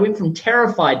 I mean, I went from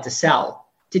terrified to sell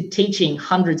to teaching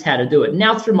hundreds how to do it.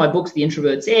 Now through my books, The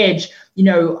Introvert's Edge,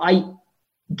 I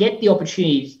get the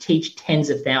opportunity to teach tens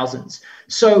of thousands.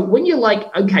 So when you're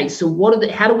like, okay, so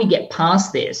how do we get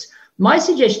past this? My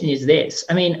suggestion is this.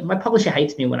 I mean, my publisher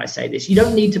hates me when I say this. You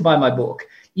don't need to buy my book.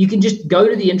 You can just go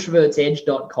to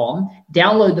theintrovertsedge.com,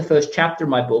 download the first chapter of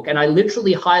my book, and I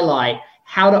literally highlight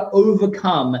how to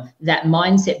overcome that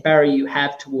mindset barrier you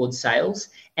have towards sales.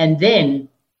 And then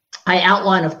I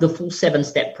outline the full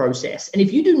 7-step process. And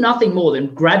if you do nothing more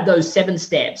than grab those 7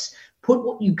 steps, put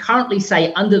what you currently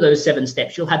say under those 7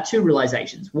 steps, you'll have 2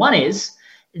 realizations. One is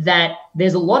that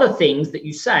there's a lot of things that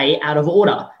you say out of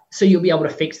order, so you'll be able to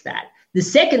fix that. The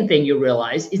second thing you'll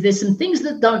realize is there's some things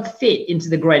that don't fit into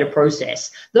the greater process.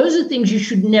 Those are things you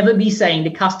should never be saying to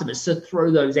customers, so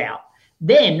throw those out.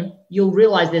 Then you'll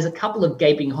realize there's a couple of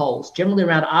gaping holes, generally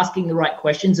around asking the right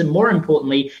questions and, more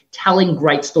importantly, telling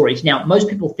great stories. Now, most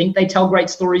people think they tell great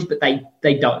stories, but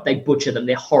they don't. They butcher them.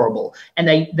 They're horrible. And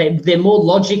they're more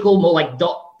logical, more like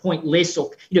dot point lists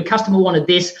or, customer wanted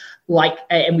this,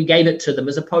 and we gave it to them,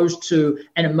 as opposed to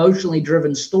an emotionally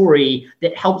driven story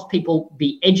that helps people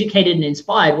be educated and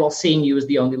inspired while seeing you as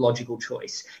the only logical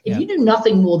choice. If you do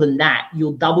nothing more than that,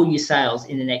 you'll double your sales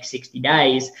in the next 60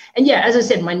 days. And yeah, as I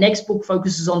said, my next book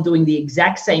focuses on doing the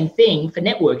exact same thing for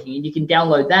networking, and you can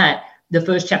download that the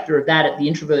first chapter of that at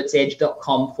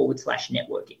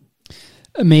theintrovertsedge.com/networking.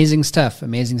 Amazing stuff.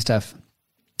 Amazing stuff.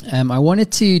 I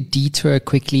wanted to detour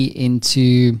quickly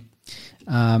into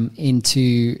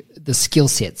the skill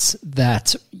sets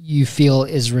that you feel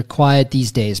is required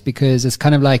these days, because it's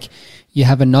kind of like you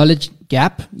have a knowledge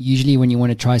gap usually when you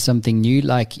want to try something new.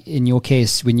 Like in your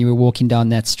case, when you were walking down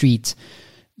that street,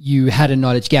 you had a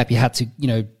knowledge gap. You had to,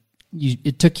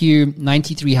 it took you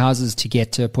 93 houses to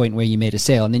get to a point where you made a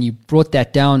sale, and then you brought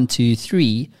that down to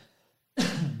 3.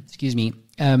 Excuse me.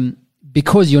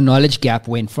 Because your knowledge gap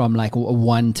went from like a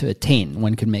 1 to a 10,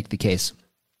 one could make the case.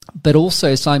 But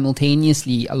also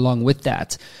simultaneously along with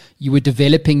that, you were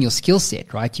developing your skill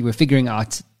set, right? You were figuring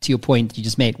out, to your point you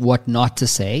just made, what not to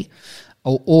say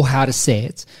or how to say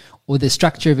it, or the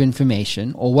structure of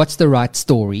information, or what's the right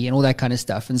story and all that kind of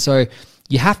stuff. And so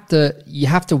you have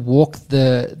to walk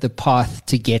the path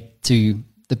to get to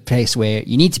the place where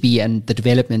you need to be, and the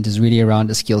development is really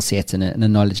around a skill set and a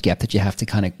knowledge gap that you have to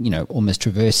kind of, almost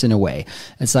traverse in a way.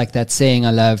 It's like that saying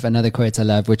I love, another quote I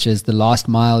love, which is the last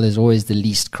mile is always the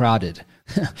least crowded.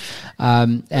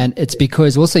 And it's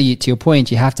because also to your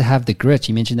point, you have to have the grit.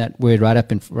 You mentioned that word right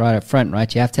up front,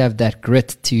 right? You have to have that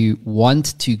grit to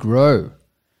want to grow.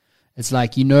 It's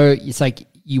like, it's like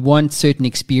you want certain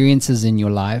experiences in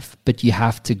your life, but you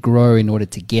have to grow in order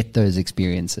to get those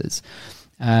experiences.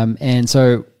 And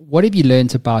so what have you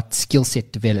learned about skill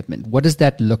set development? What does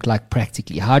that look like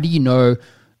practically? How do you know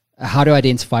how to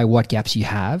identify what gaps you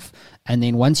have? And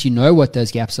then once you know what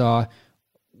those gaps are,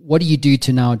 what do you do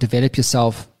to now develop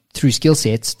yourself through skill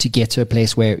sets to get to a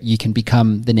place where you can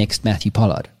become the next Matthew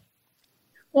Pollard?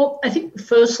 Well, I think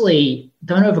firstly,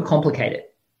 don't overcomplicate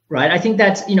it, right? I think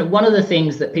that's, one of the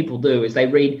things that people do is they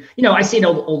read, I see it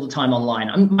all the time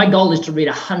online. My goal is to read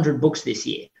 100 books this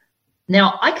year.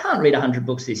 Now, I can't read 100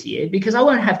 books this year because I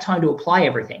won't have time to apply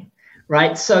everything,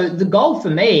 right? So the goal for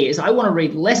me is I want to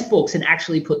read less books and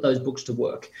actually put those books to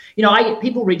work. I get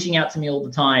people reaching out to me all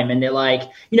the time and they're like,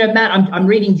 Matt, I'm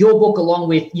reading your book along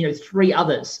with, 3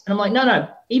 others. And I'm like, no,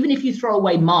 even if you throw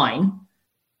away mine,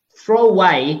 throw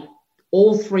away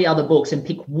all 3 other books and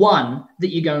pick one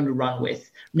that you're going to run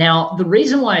with. Now, the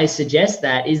reason why I suggest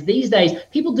that is these days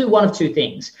people do one of 2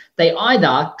 things. They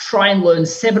either try and learn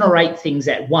 7 or 8 things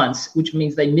at once, which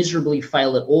means they miserably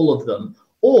fail at all of them,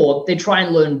 or they try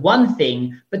and learn one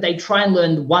thing, but they try and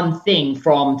learn one thing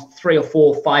from 3 or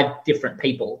 4 or 5 different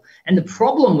people. And the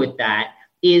problem with that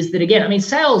is that, again,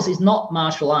 sales is not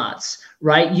martial arts,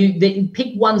 right? You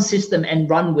pick one system and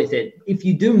run with it. If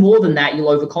you do more than that, you'll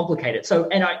overcomplicate it. So,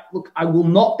 I will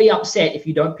not be upset if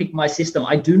you don't pick my system.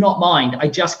 I do not mind. I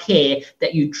just care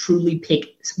that you truly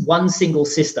pick one single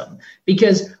system,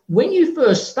 because when you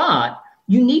first start,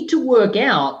 you need to work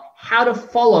out how to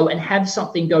follow and have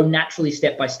something go naturally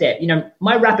step by step.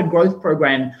 My rapid growth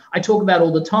program, I talk about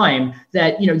all the time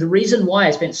that, the reason why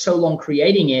I spent so long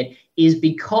creating it is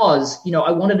because,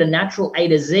 I wanted a natural A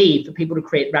to Z for people to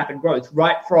create rapid growth,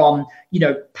 right from,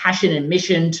 passion and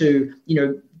mission to,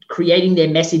 creating their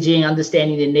messaging,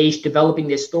 understanding their niche, developing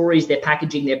their stories, their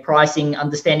packaging, their pricing,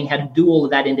 understanding how to do all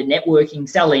of that into networking,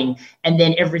 selling, and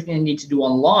then everything they need to do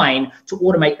online to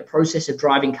automate the process of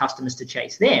driving customers to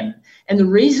chase them. And the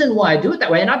reason why I do it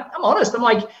that way, and I'm honest, I'm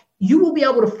like, you will be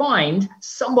able to find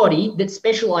somebody that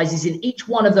specializes in each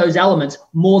one of those elements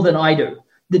more than I do.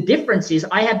 The difference is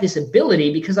I have this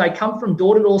ability because I come from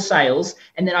door-to-door sales,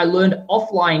 and then I learned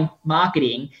offline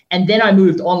marketing, and then I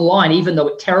moved online, even though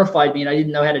it terrified me and I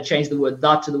didn't know how to change the word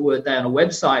 "the" to the word "they" on a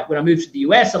website. When I moved to the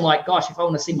US, I'm like, gosh, if I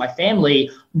want to see my family,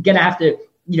 I'm going to have to,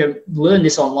 learn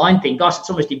this online thing. Gosh, it's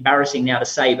almost embarrassing now to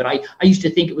say, but I used to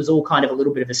think it was all kind of a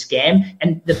little bit of a scam,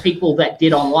 and the people that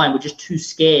did online were just too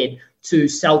scared to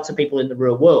sell to people in the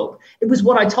real world. It was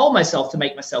what I told myself to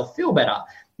make myself feel better.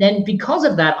 Then because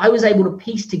of that, I was able to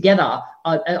piece together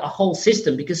a whole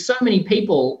system, because so many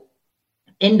people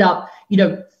end up,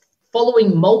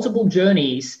 following multiple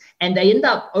journeys, and they end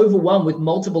up overwhelmed with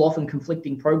multiple, often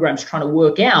conflicting programs trying to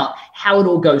work out how it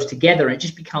all goes together, and it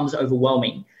just becomes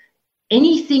overwhelming.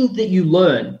 Anything that you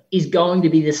learn is going to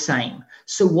be the same.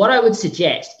 So what I would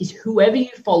suggest is whoever you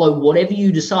follow, whatever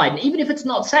you decide, and even if it's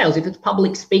not sales, if it's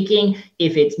public speaking,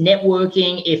 if it's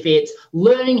networking, if it's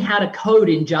learning how to code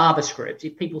in JavaScript,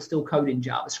 if people still code in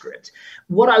JavaScript,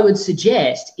 what I would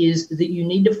suggest is that you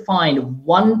need to find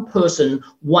one person,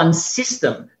 one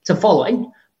system to follow. And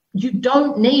you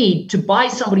don't need to buy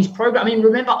somebody's program.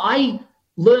 Remember, I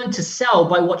learned to sell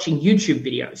by watching YouTube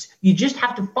videos. You just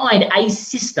have to find a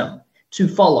system to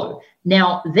follow.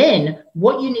 Now, then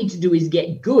what you need to do is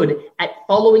get good at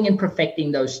following and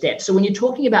perfecting those steps. So when you're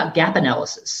talking about gap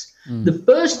analysis, the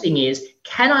first thing is,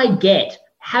 can I get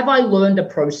have I learned a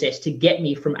process to get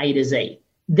me from A to Z?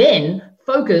 Then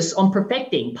focus on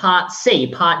perfecting part C,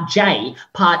 part J,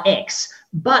 part X.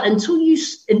 But until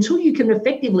you can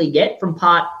effectively get from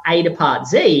part A to part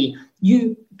Z,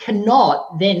 you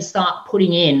cannot then start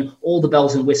putting in all the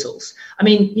bells and whistles. I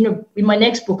mean, in my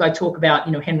next book, I talk about,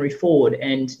 Henry Ford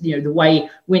and, the way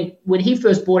when he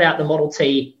first bought out the Model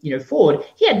T, Ford,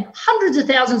 he had hundreds of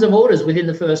thousands of orders within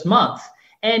the first month.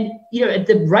 And, at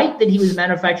the rate that he was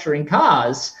manufacturing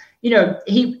cars,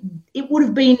 it would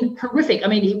have been horrific. I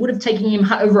mean, it would have taken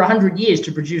him over 100 years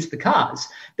to produce the cars,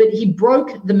 but he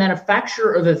broke the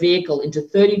manufacture of a vehicle into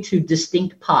 32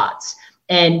 distinct parts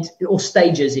or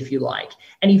stages, if you like.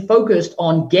 And he focused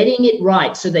on getting it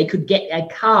right so they could get a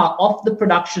car off the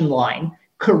production line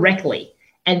correctly.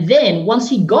 And then once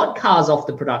he got cars off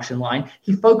the production line,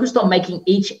 he focused on making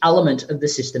each element of the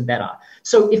system better.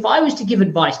 So if I was to give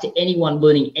advice to anyone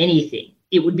learning anything,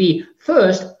 it would be,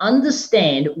 first,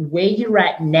 understand where you're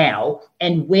at now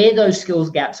and where those skills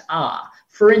gaps are.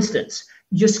 For instance,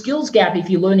 your skills gap, if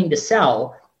you're learning to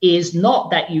sell, is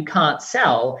not that you can't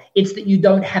sell, it's that you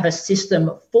don't have a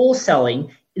system for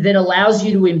selling that allows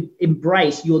you to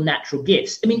embrace your natural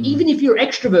gifts. I mean, even if you're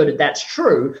extroverted, that's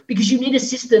true, because you need a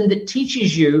system that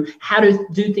teaches you how to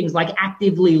do things like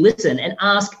actively listen and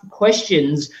ask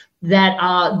questions that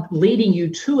are leading you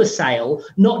to a sale,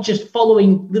 not just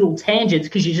following little tangents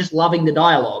because you're just loving the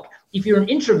dialogue. If you're an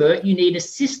introvert, you need a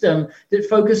system that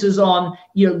focuses on,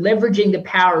 leveraging the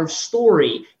power of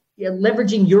story,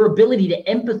 leveraging your ability to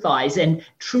empathize and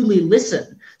truly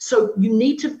listen. So you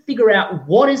need to figure out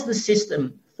what is the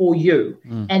system for you,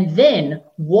 and then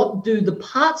what do the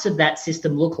parts of that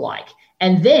system look like?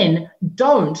 And then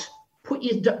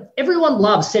everyone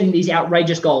loves setting these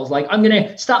outrageous goals, like I'm going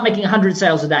to start making 100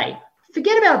 sales a day.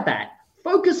 Forget about that.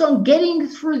 Focus on getting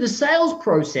through the sales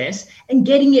process and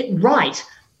getting it right.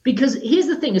 Because here's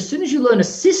the thing, as soon as you learn a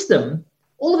system,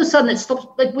 all of a sudden it stops.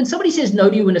 Like when somebody says no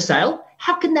to you in a sale,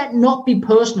 how can that not be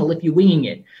personal if you're winging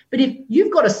it? But if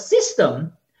you've got a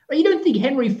system, you don't think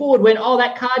Henry Ford went, oh,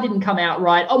 that car didn't come out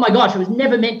right. Oh my gosh, it was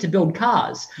never meant to build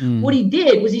cars. What he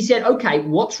did was he said, okay,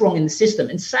 what's wrong in the system?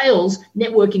 And sales,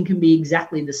 networking can be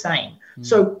exactly the same.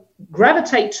 So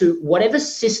gravitate to whatever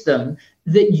system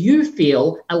that you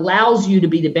feel allows you to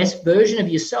be the best version of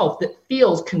yourself that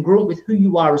feels congruent with who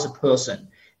you are as a person.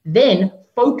 Then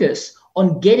focus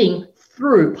on getting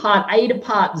through part A to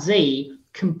part Z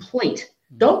complete.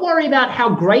 Don't worry about how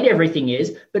great everything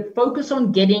is, but focus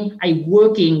on getting a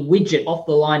working widget off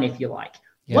the line, if you like.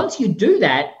 Yeah. Once you do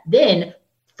that, then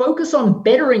focus on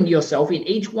bettering yourself in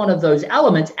each one of those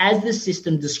elements as the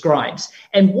system describes.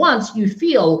 And once you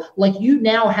feel like you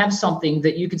now have something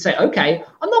that you can say, okay,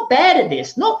 I'm not bad at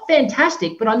this, not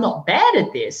fantastic, but I'm not bad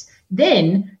at this,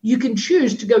 then you can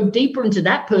choose to go deeper into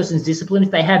that person's discipline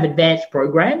if they have advanced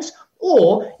programs.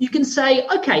 Or you can say,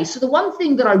 okay, so the one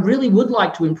thing that I really would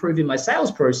like to improve in my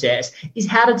sales process is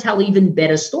how to tell even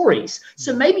better stories.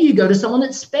 So maybe you go to someone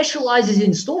that specializes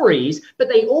in stories, but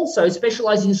they also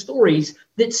specialize in stories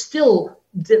that still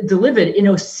delivered in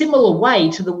a similar way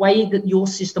to the way that your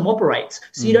system operates.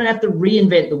 So you don't have to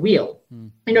reinvent the wheel.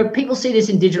 People see this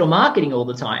in digital marketing all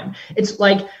the time. It's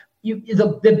like,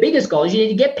 the biggest goal is you need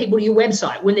to get people to your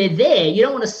website. When they're there, you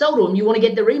don't want to sell to them. You want to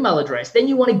get their email address. Then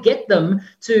you want to get them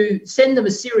to send them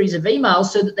a series of emails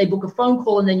so that they book a phone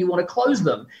call, and then you want to close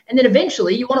them. And then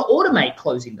eventually you want to automate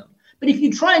closing them. But if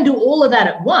you try and do all of that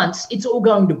at once, it's all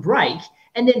going to break.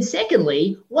 And then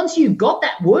secondly, once you've got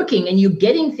that working and you're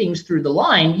getting things through the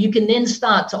line, you can then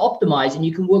start to optimize, and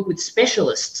you can work with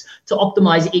specialists to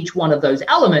optimize each one of those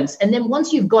elements. And then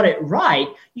once you've got it right,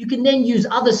 you can then use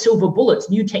other silver bullets,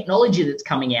 new technology that's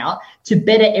coming out to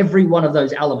better every one of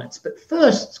those elements. But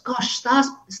first,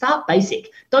 start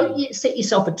basic. Don't set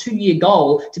yourself a 2-year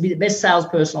goal to be the best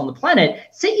salesperson on the planet.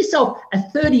 Set yourself a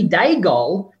 30-day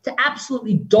goal to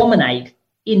absolutely dominate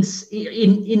in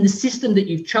the system that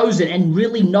you've chosen and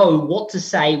really know what to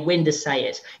say, when to say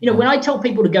it. When I tell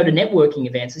people to go to networking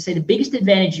events, I say the biggest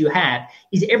advantage you have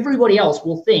is everybody else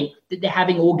will think that they're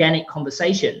having organic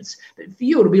conversations. But for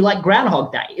you, it'll be like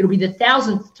Groundhog Day. It'll be the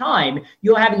 1,000th time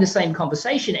you're having the same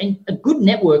conversation. And a good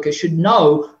networker should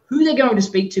know who they're going to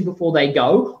speak to before they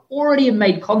go, already have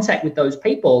made contact with those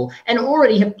people, and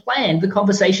already have planned the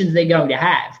conversations they're going to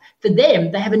have. For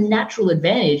them, they have a natural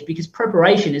advantage because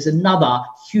preparation is another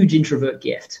huge introvert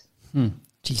gift.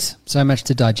 Geez, so much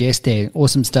to digest there.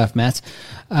 Awesome stuff, Matt.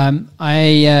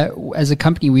 As a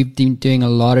company, we've been doing a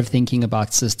lot of thinking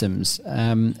about systems.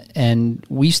 And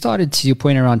we started, to your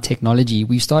point around technology,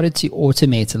 we started to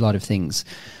automate a lot of things.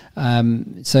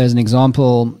 So as an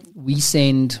example, we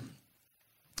send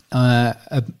a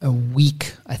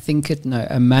week, I think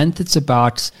a month it's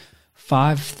about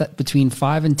between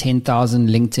 5 and 10,000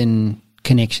 LinkedIn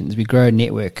connections. We grow a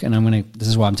network, and this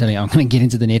is why I'm telling you, I'm going to get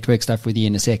into the network stuff with you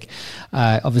in a sec.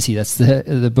 Obviously that's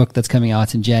the book that's coming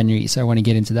out in January, so I want to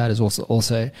get into that as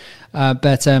also.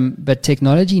 But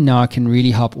technology now can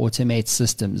really help automate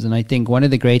systems. And I think one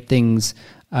of the great things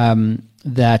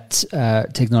that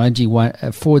technology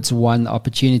affords one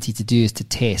opportunity to do is to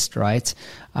test, right?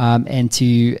 And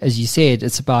to, as you said,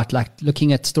 it's about like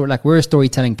looking at we're a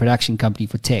storytelling production company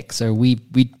for tech. So we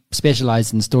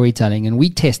specialize in storytelling, and we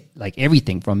test like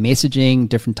everything from messaging,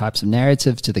 different types of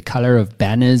narratives, to the color of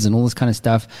banners and all this kind of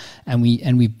stuff. And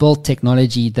we built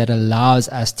technology that allows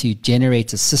us to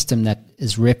generate a system that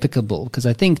is replicable. Because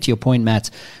I think, to your point,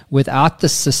 Matt, without the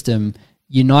system,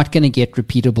 you're not going to get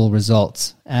repeatable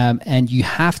results. And you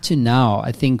have to now,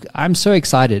 I think I'm so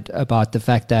excited about the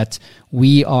fact that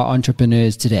we are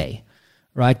entrepreneurs today,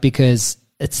 right? Because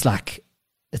it's like,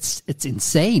 it's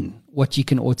insane what you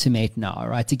can automate now,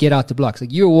 right? To get out the blocks.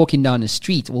 Like, you were walking down the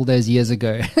street all those years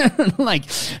ago, like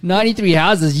 93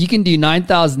 houses, you can do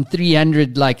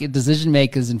 9,300 like decision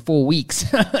makers in 4 weeks.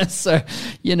 So,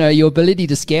 your ability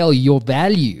to scale your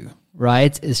value,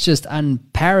 right, is just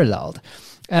unparalleled.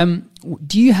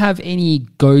 Do you have any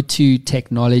go-to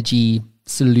technology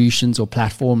solutions or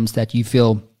platforms that you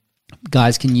feel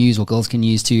guys can use or girls can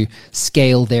use to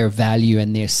scale their value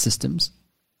and their systems?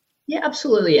 Yeah,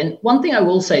 absolutely. And one thing I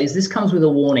will say is this comes with a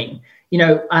warning.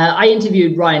 I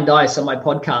interviewed Ryan Deiss on my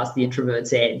podcast, The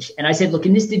Introvert's Edge, and I said, look,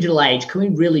 in this digital age, can we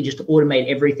really just automate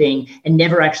everything and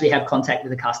never actually have contact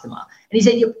with the customer? And he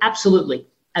said, yeah, absolutely,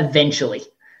 eventually.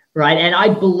 Right. And I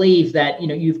believe that,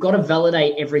 you've got to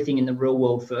validate everything in the real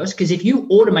world first, because if you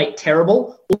automate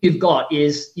terrible, all you've got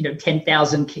is,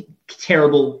 10,000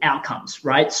 terrible outcomes.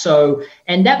 Right. So,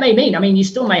 and that may mean, you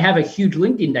still may have a huge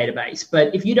LinkedIn database,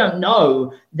 but if you don't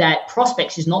know that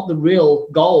prospects is not the real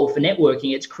goal for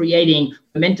networking, it's creating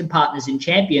momentum partners and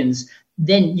champions,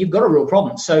 then you've got a real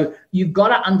problem. So you've got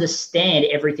to understand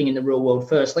everything in the real world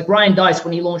first. Like Ryan Deiss,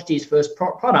 when he launched his first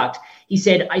product, he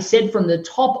said, I said from the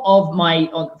top of my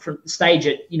from stage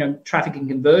at, traffic and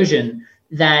conversion,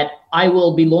 that I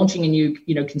will be launching a new,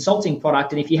 consulting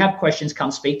product. And if you have questions, come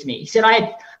speak to me. He said, I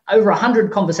had over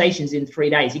 100 conversations in 3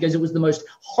 days. He goes, it was the most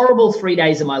horrible 3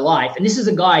 days of my life. And this is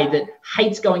a guy that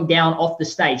hates going down off the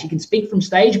stage. He can speak from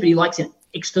stage, but he likes an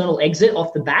external exit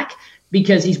off the back,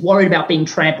 because he's worried about being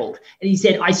trampled. And he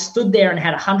said, I stood there and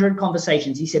had 100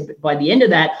 conversations. He said, but by the end of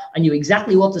that, I knew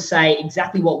exactly what to say,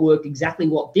 exactly what worked, exactly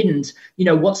what didn't,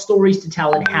 what stories to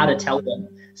tell and how to tell them.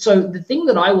 So the thing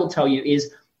that I will tell you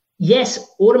is, yes,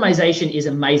 automation is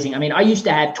amazing. I used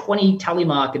to have 20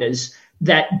 telemarketers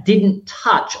that didn't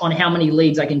touch on how many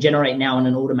leads I can generate now in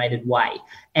an automated way.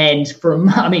 And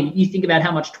you think about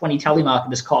how much 20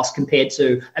 telemarketers cost compared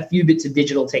to a few bits of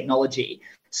digital technology.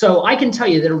 So I can tell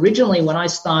you that originally when I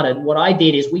started, what I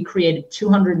did is we created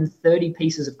 230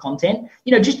 pieces of content,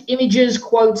 just images,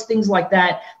 quotes, things like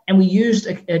that. And we used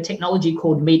a technology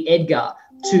called Meet Edgar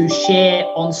to share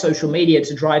on social media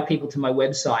to drive people to my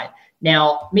website.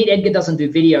 Now, Meet Edgar doesn't do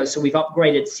video, so we've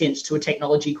upgraded since to a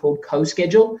technology called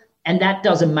CoSchedule. And that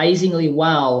does amazingly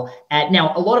well.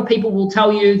 Now, a lot of people will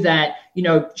tell you that,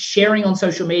 sharing on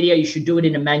social media, you should do it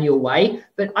in a manual way.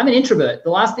 But I'm an introvert. The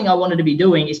last thing I wanted to be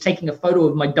doing is taking a photo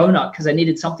of my donut because I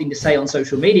needed something to say on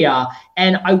social media.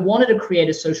 And I wanted to create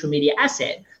a social media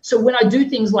asset. So when I do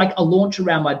things like a launch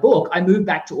around my book, I move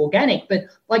back to organic. But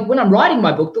like when I'm writing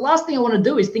my book, the last thing I want to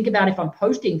do is think about if I'm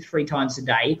posting 3 times a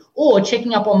day or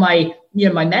checking up on my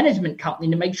management company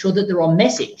to make sure that they're on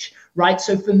message. Right.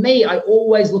 So for me, I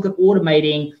always look at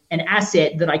automating an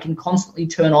asset that I can constantly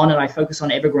turn on, and I focus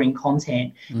on evergreen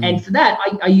content. And for that,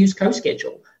 I use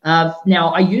CoSchedule.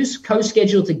 Now, I use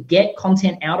CoSchedule to get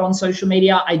content out on social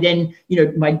media. I then,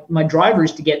 my driver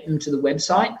is to get them to the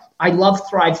website. I love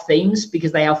Thrive Themes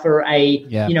because they offer a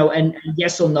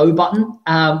yes or no button,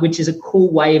 which is a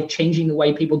cool way of changing the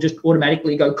way people just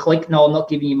automatically go click. No, I'm not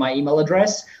giving you my email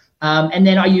address. And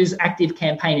then I use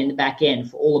ActiveCampaign in the back end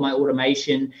for all of my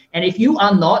automation. And if you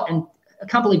are not, and I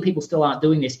can't believe people still aren't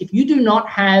doing this, if you do not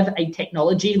have a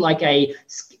technology like a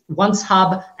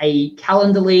OneHub, a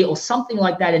Calendarly, or something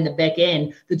like that in the back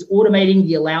end that's automating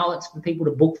the allowance for people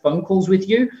to book phone calls with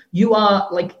you, you are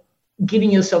like giving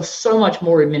yourself so much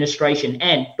more administration.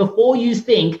 And before you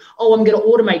think, oh, I'm going to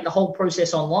automate the whole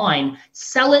process online,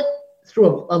 sell it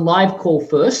through a live call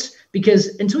first.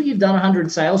 Because until you've done 100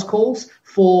 sales calls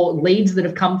for leads that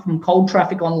have come from cold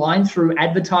traffic online through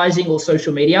advertising or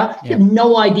social media, you have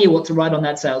no idea what to write on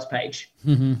that sales page.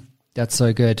 Mm-hmm. That's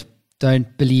so good.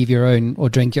 don't believe your own or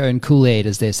drink your own Kool-Aid,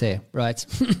 as they say, right?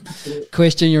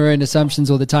 Question your own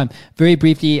assumptions all the time. Very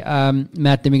briefly,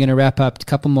 Matt, then we're going to wrap up. A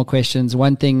couple more questions.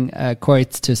 One thing,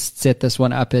 quote to set this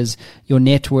one up is, your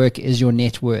network is your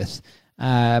net worth.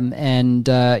 And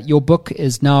your book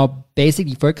is now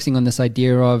basically focusing on this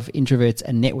idea of introverts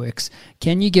and networks.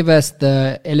 Can you give us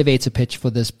the elevator pitch for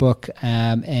this book,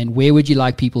 and where would you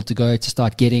like people to go to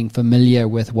start getting familiar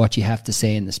with what you have to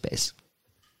say in the space?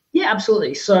 Yeah,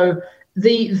 absolutely. So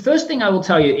the first thing I will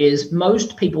tell you is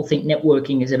most people think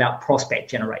networking is about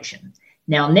prospect generation.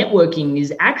 Now, networking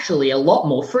is actually a lot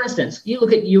more. For instance, you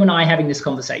look at you and I having this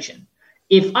conversation.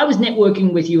 If I was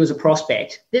networking with you as a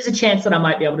prospect, there's a chance that I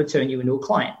might be able to turn you into a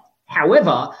client.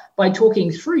 However, by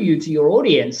talking through you to your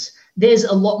audience, there's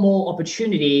a lot more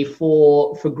opportunity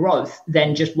for growth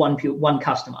than just one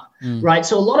customer, right?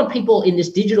 So a lot of people in this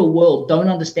digital world don't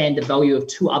understand the value of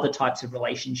two other types of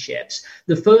relationships.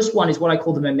 The first one is what I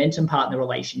call the momentum partner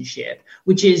relationship,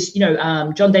 which is,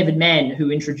 John David Mann,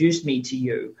 who introduced me to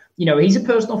you. He's a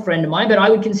personal friend of mine, but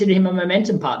I would consider him a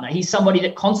momentum partner. He's somebody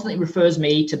that constantly refers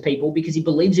me to people because he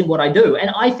believes in what I do, and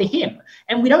I for him.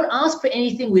 And we don't ask for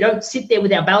anything. We don't sit there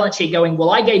with our balance sheet going, well,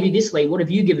 I gave you this lead. What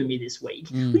have you given me this week?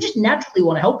 We just naturally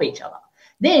want to help each other.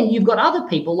 Then you've got other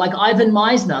people like Ivan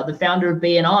Meisner, the founder of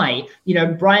BNI,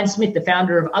 Brian Smith, the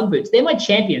founder of Ugg Boots. They're my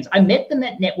champions. I met them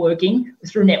at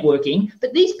through networking,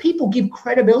 but these people give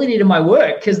credibility to my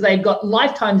work because they've got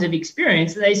lifetimes of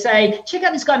experience. And they say, check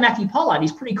out this guy, Matthew Pollard.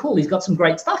 He's pretty cool. He's got some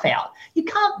great stuff out. You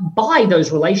can't buy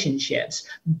those relationships,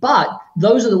 but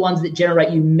those are the ones that generate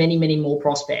you many, many more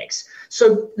prospects.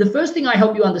 So the first thing I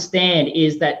help you understand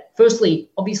is that,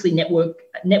 firstly, obviously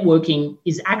networking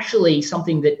is actually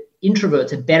something that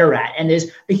introverts are better at. And there's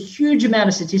a huge amount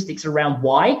of statistics around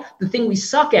why. The thing we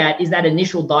suck at is that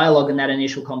initial dialogue and that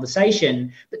initial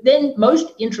conversation. But then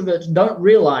most introverts don't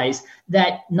realize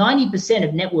that 90%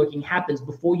 of networking happens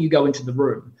before you go into the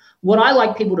room. What I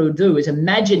like people to do is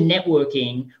imagine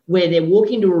networking where they're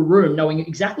walking into a room knowing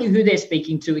exactly who they're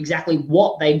speaking to, exactly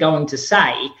what they're going to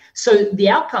say. So the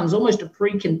outcome's almost a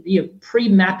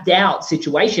pre-mapped out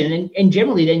situation, and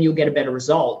generally then you'll get a better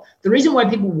result. The reason why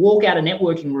people walk out of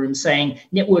networking rooms saying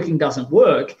networking doesn't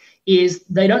work is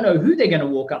they don't know who they're going to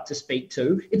walk up to speak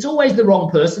to. It's always the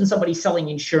wrong person, somebody selling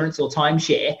insurance or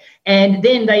timeshare. And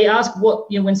then they ask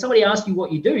when somebody asks you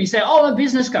what you do, you say, oh, I'm a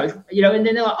business coach, and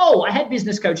then they're like, oh, I had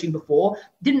business coaching before,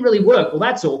 didn't really work. Well,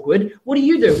 that's awkward. What do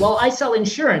you do? Well, I sell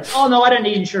insurance. Oh, no, I don't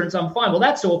need insurance. I'm fine. Well,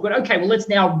 that's awkward. Okay, well, let's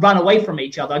now run away from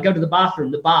each other. Go to the bathroom,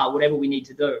 the bar, whatever we need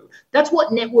to do. That's what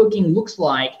networking looks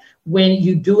like when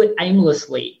you do it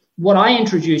aimlessly. What I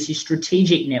introduce is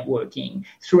strategic networking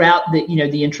throughout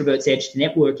the Introvert's Edge to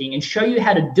Networking, and show you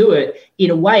how to do it in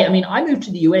a way. I mean, I moved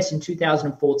to the US in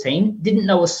 2014, didn't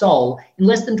know a soul. In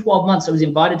less than 12 months, I was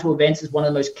invited to events as one of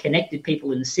the most connected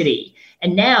people in the city.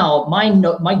 And now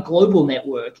my global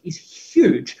network is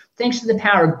huge, thanks to the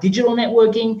power of digital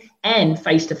networking and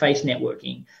face-to-face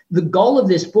networking. The goal of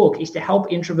this book is to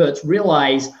help introverts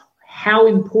realize how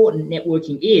important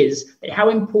networking is, and how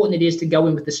important it is to go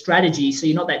in with the strategy so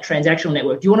you're not that transactional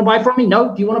network. Do you want to buy from me?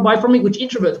 No. Do you want to buy from me? Which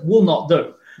introverts will not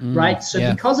do, right? So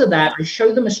because of that, I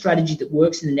show them a strategy that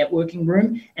works in the networking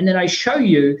room, and then I show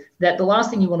you that the last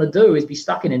thing you want to do is be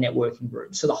stuck in a networking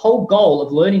room. So the whole goal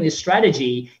of learning this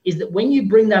strategy is that when you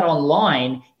bring that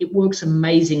online, it works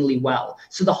amazingly well.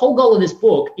 So the whole goal of this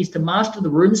book is to master the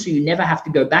room so you never have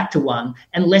to go back to one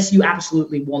unless you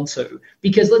absolutely want to.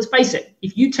 Because let's face it,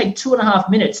 if you take 2.5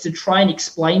 minutes to try and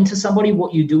explain to somebody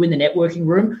what you do in the networking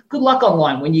room, good luck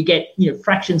online when you get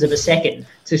fractions of a second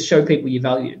to show people your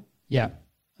value. Yeah.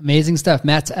 Amazing stuff.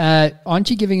 Matt, aren't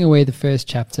you giving away the first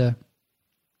chapter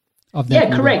of that?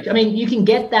 Yeah, correct. I mean, you can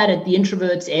get that at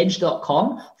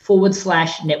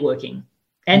theintrovertsedge.com/networking.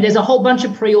 And there's a whole bunch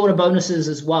of pre-order bonuses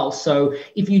as well. So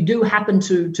if you do happen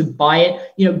to buy it,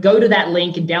 go to that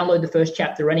link and download the first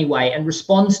chapter anyway, and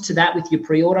respond to that with your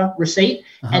pre-order receipt.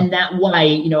 And that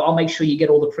way, I'll make sure you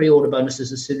get all the pre-order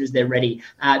bonuses as soon as they're ready.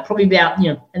 Probably about,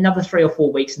 another 3 or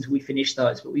 4 weeks until we finish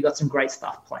those, but we got some great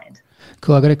stuff planned.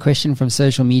 Cool. I got a question from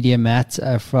social media, Matt,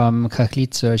 from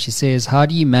Kaklitso. She says, how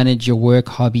do you manage your work,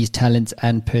 hobbies, talents,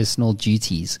 and personal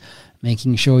duties,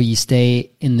 making sure you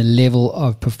stay in the level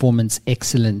of performance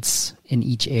excellence in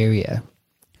each area?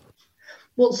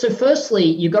 Well, so firstly,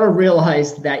 you've got to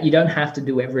realize that you don't have to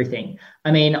do everything.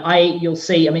 I mean, you'll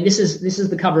see, I mean, this is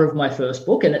the cover of my first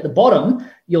book. And at the bottom,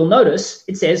 you'll notice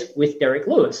it says with Derek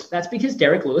Lewis. That's because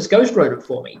Derek Lewis ghost wrote it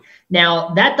for me.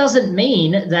 Now, that doesn't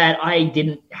mean that I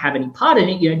didn't have any part in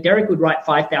it. You know, Derek would write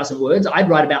 5,000 words. I'd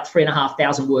write about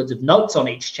 3,500 words of notes on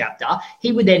each chapter.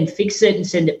 He would then fix it and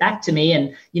send it back to me.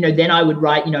 And, you know, then I would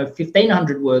write,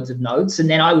 1,500 words of notes, and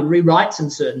then I would rewrite some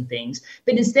certain things.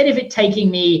 But instead of it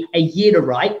taking me a year to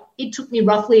write, it took me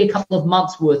roughly a couple of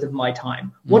months worth of my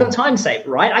time. What a time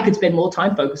saver, right? I could spend more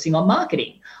time focusing on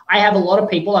marketing. I have a lot of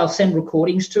people I'll send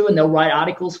recordings to, and they'll write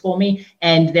articles for me,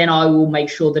 and then I will make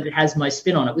sure that it has my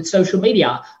spin on it. With social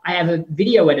media, I have a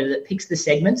video editor that picks the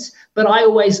segments, but I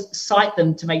always cite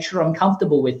them to make sure I'm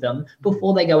comfortable with them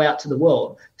before they go out to the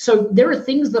world. So there are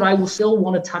things that I will still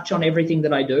want to touch on everything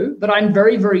that I do, but I'm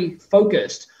very, very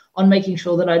focused on making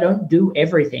sure that I don't do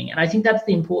everything. And I think that's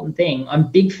the important thing. I'm a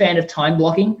big fan of time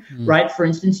blocking, right? For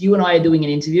instance, you and I are doing an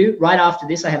interview. Right after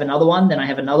this, I have another one, then I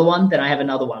have another one, then I have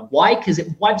another one. Why? Because it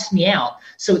wipes me out.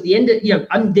 So at the end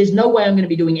of, there's no way I'm going to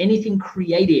be doing anything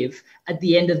creative at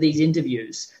the end of these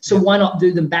interviews. So why not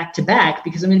do them back to back?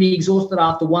 Because I'm going to be exhausted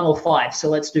after 1 or 5. So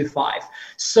let's do 5.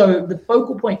 So the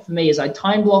focal point for me is I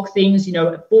time block things.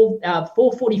 At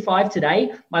 4:45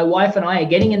 today, my wife and I are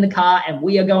getting in the car and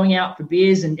we are going out for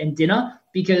beers and dinner,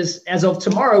 because as of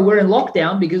tomorrow, we're in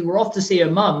lockdown because we're off to see her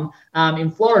mum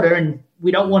in Florida, and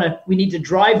we need to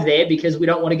drive there because we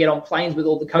don't want to get on planes with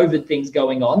all the COVID things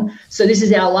going on. So this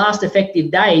is our last effective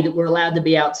day that we're allowed to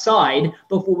be outside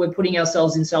before we're putting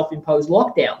ourselves in self-imposed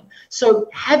lockdown. So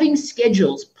having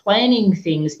schedules, planning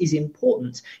things is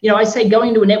important. I say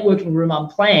going to a networking room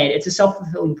unplanned, it's a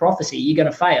self-fulfilling prophecy. You're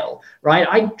going to fail, right?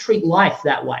 I treat life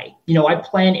that way. I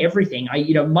plan everything.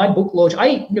 My book launch,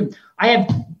 I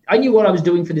knew what I was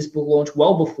doing for this book launch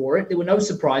well before it. There were no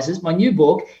surprises. My new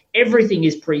book, everything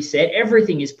is preset,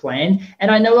 everything is planned.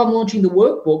 And I know I'm launching the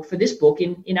workbook for this book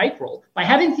in April. By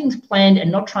having things planned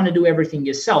and not trying to do everything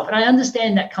yourself. And I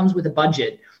understand that comes with a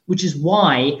budget, which is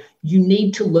why you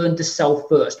need to learn to sell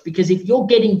first. Because if you're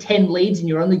getting 10 leads and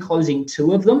you're only closing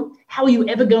 2 of them, how are you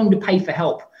ever going to pay for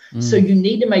help? So you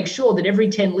need to make sure that every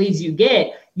 10 leads you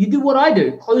get, you do what I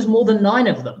do, close more than 9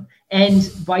 of them.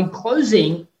 And by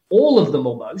closing all of them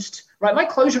almost, right? My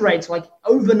closure rate's like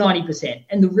over 90%.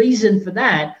 And the reason for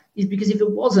that is because if it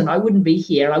wasn't, I wouldn't be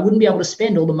here. I wouldn't be able to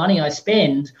spend all the money I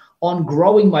spend on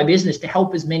growing my business to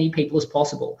help as many people as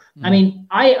possible. I mean,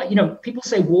 people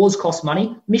say wars cost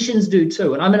money. Missions do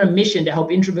too. And I'm on a mission to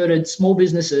help introverted small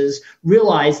businesses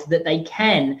realize that they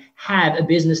can have a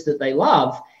business that they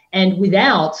love. And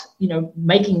without,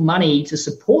 making money to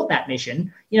support that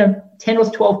mission, 10 or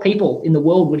 12 people in the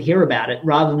world would hear about it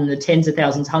rather than the tens of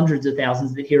thousands, hundreds of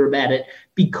thousands that hear about it,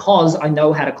 because I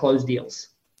know how to close deals.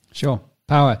 Sure.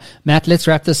 Power. Matt, let's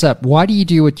wrap this up. Why do you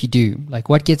do what you do? Like,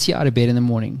 what gets you out of bed in the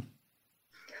morning?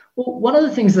 Well, one of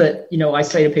the things that, I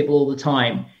say to people all the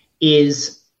time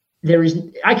is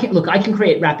I can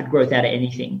create rapid growth out of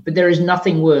anything, but there is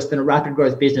nothing worse than a rapid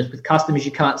growth business with customers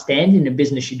you can't stand in a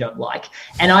business you don't like.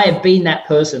 And I have been that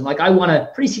person. Like, I won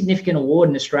a pretty significant award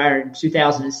in Australia in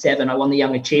 2007. I won the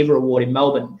Young Achiever Award in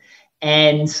Melbourne.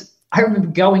 And I remember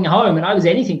going home and I was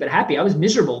anything but happy. I was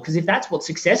miserable, because if that's what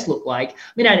success looked like,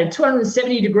 I had a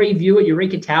 270-degree view at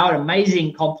Eureka Tower, an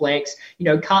amazing complex,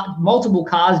 multiple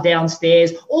cars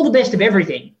downstairs, all the best of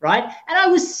everything, right? And I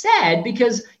was sad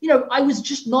because, I was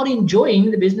just not enjoying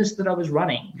the business that I was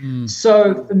running.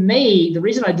 So for me, the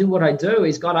reason I do what I do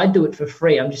is, God, I do it for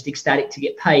free. I'm just ecstatic to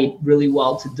get paid really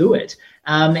well to do it.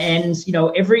 And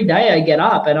every day I get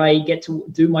up and I get to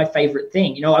do my favorite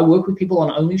thing. I work with people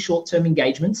on only short-term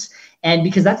engagements. And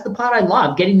because that's the part I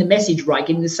love, getting the message right,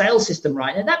 getting the sales system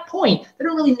right. And at that point, they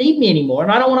don't really need me anymore.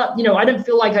 And I don't want to, I don't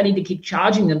feel like I need to keep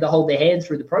charging them to hold their hand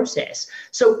through the process.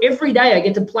 So every day I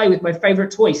get to play with my favorite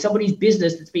toy, somebody's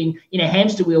business that's been in a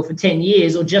hamster wheel for 10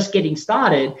 years or just getting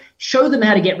started, show them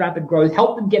how to get rapid growth,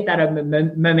 help them get that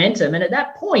momentum. And at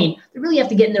that point, they really have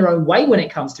to get in their own way when it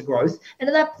comes to growth. And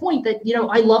at that point that,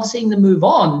 I love seeing them move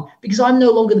on, because I'm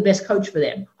no longer the best coach for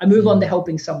them. I move on to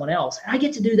helping someone else. And I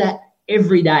get to do that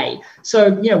every day.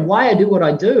 So, why I do what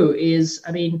I do is,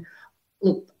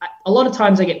 look, a lot of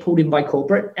times I get pulled in by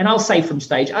corporate, and I'll say from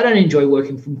stage, I don't enjoy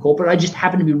working from corporate. I just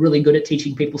happen to be really good at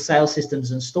teaching people sales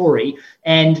systems and story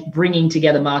and bringing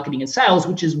together marketing and sales,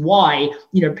 which is why,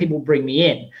 people bring me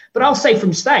in. But I'll say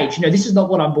from stage, this is not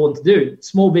what I'm born to do.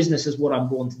 Small business is what I'm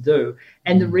born to do.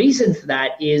 And the reason for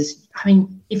that is,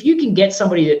 if you can get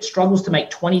somebody that struggles to make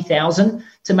 $20,000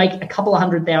 to make a couple of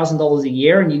 $100,000 a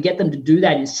year, and you get them to do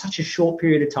that in such a short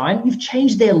period of time, you've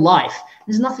changed their life.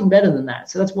 There's nothing better than that.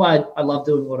 So that's why I love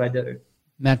doing what I do.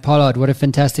 Matt Pollard, what a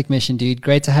fantastic mission, dude.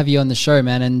 Great to have you on the show,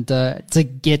 man. And to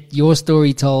get your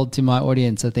story told to my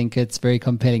audience, I think it's very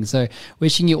compelling. So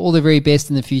wishing you all the very best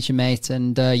in the future, mate.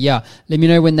 And let me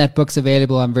know when that book's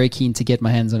available. I'm very keen to get my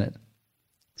hands on it.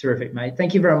 Terrific, mate.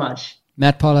 Thank you very much.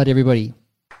 Matt Pollard, everybody.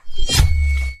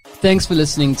 Thanks for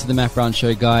listening to the Matt Brown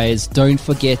Show, guys. Don't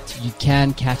forget, you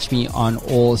can catch me on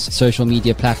all social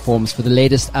media platforms for the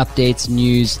latest updates,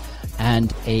 news,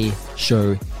 and a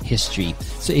show history.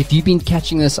 So if you've been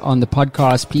catching this on the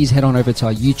podcast, please head on over to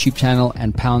our YouTube channel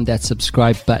and pound that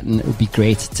subscribe button. It would be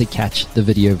great to catch the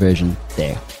video version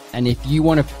there. And if you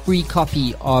want a free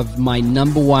copy of my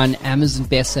 #1 Amazon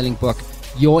best-selling book,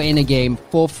 Your Inner Game,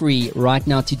 for free right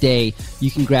now today,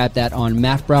 you can grab that on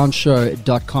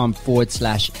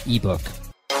mattbrownshow.com/ebook.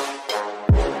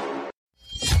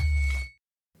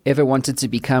 Ever wanted to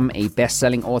become a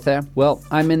best-selling author? Well,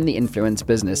 I'm in the influence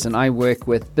business and I work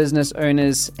with business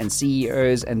owners and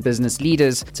CEOs and business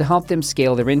leaders to help them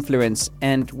scale their influence.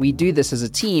 And we do this as a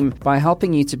team by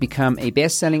helping you to become a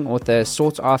best-selling author,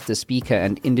 sought-after speaker,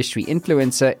 and industry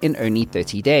influencer in only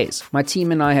 30 days. My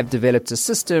team and I have developed a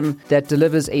system that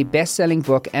delivers a best-selling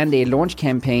book and a launch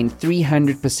campaign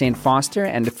 300% faster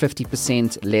and at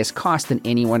 50% less cost than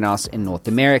anyone else in North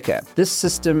America. This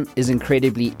system is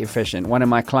incredibly efficient. One of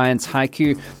my clients,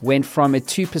 Haiku, went from a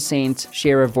 2%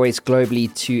 share of voice globally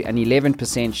to an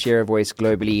 11% share of voice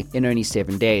globally in only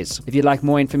 7 days. If you'd like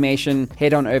more information,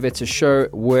 head on over to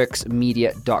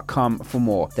showworksmedia.com for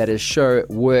more. That is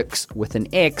showworks with an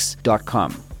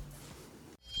X.com.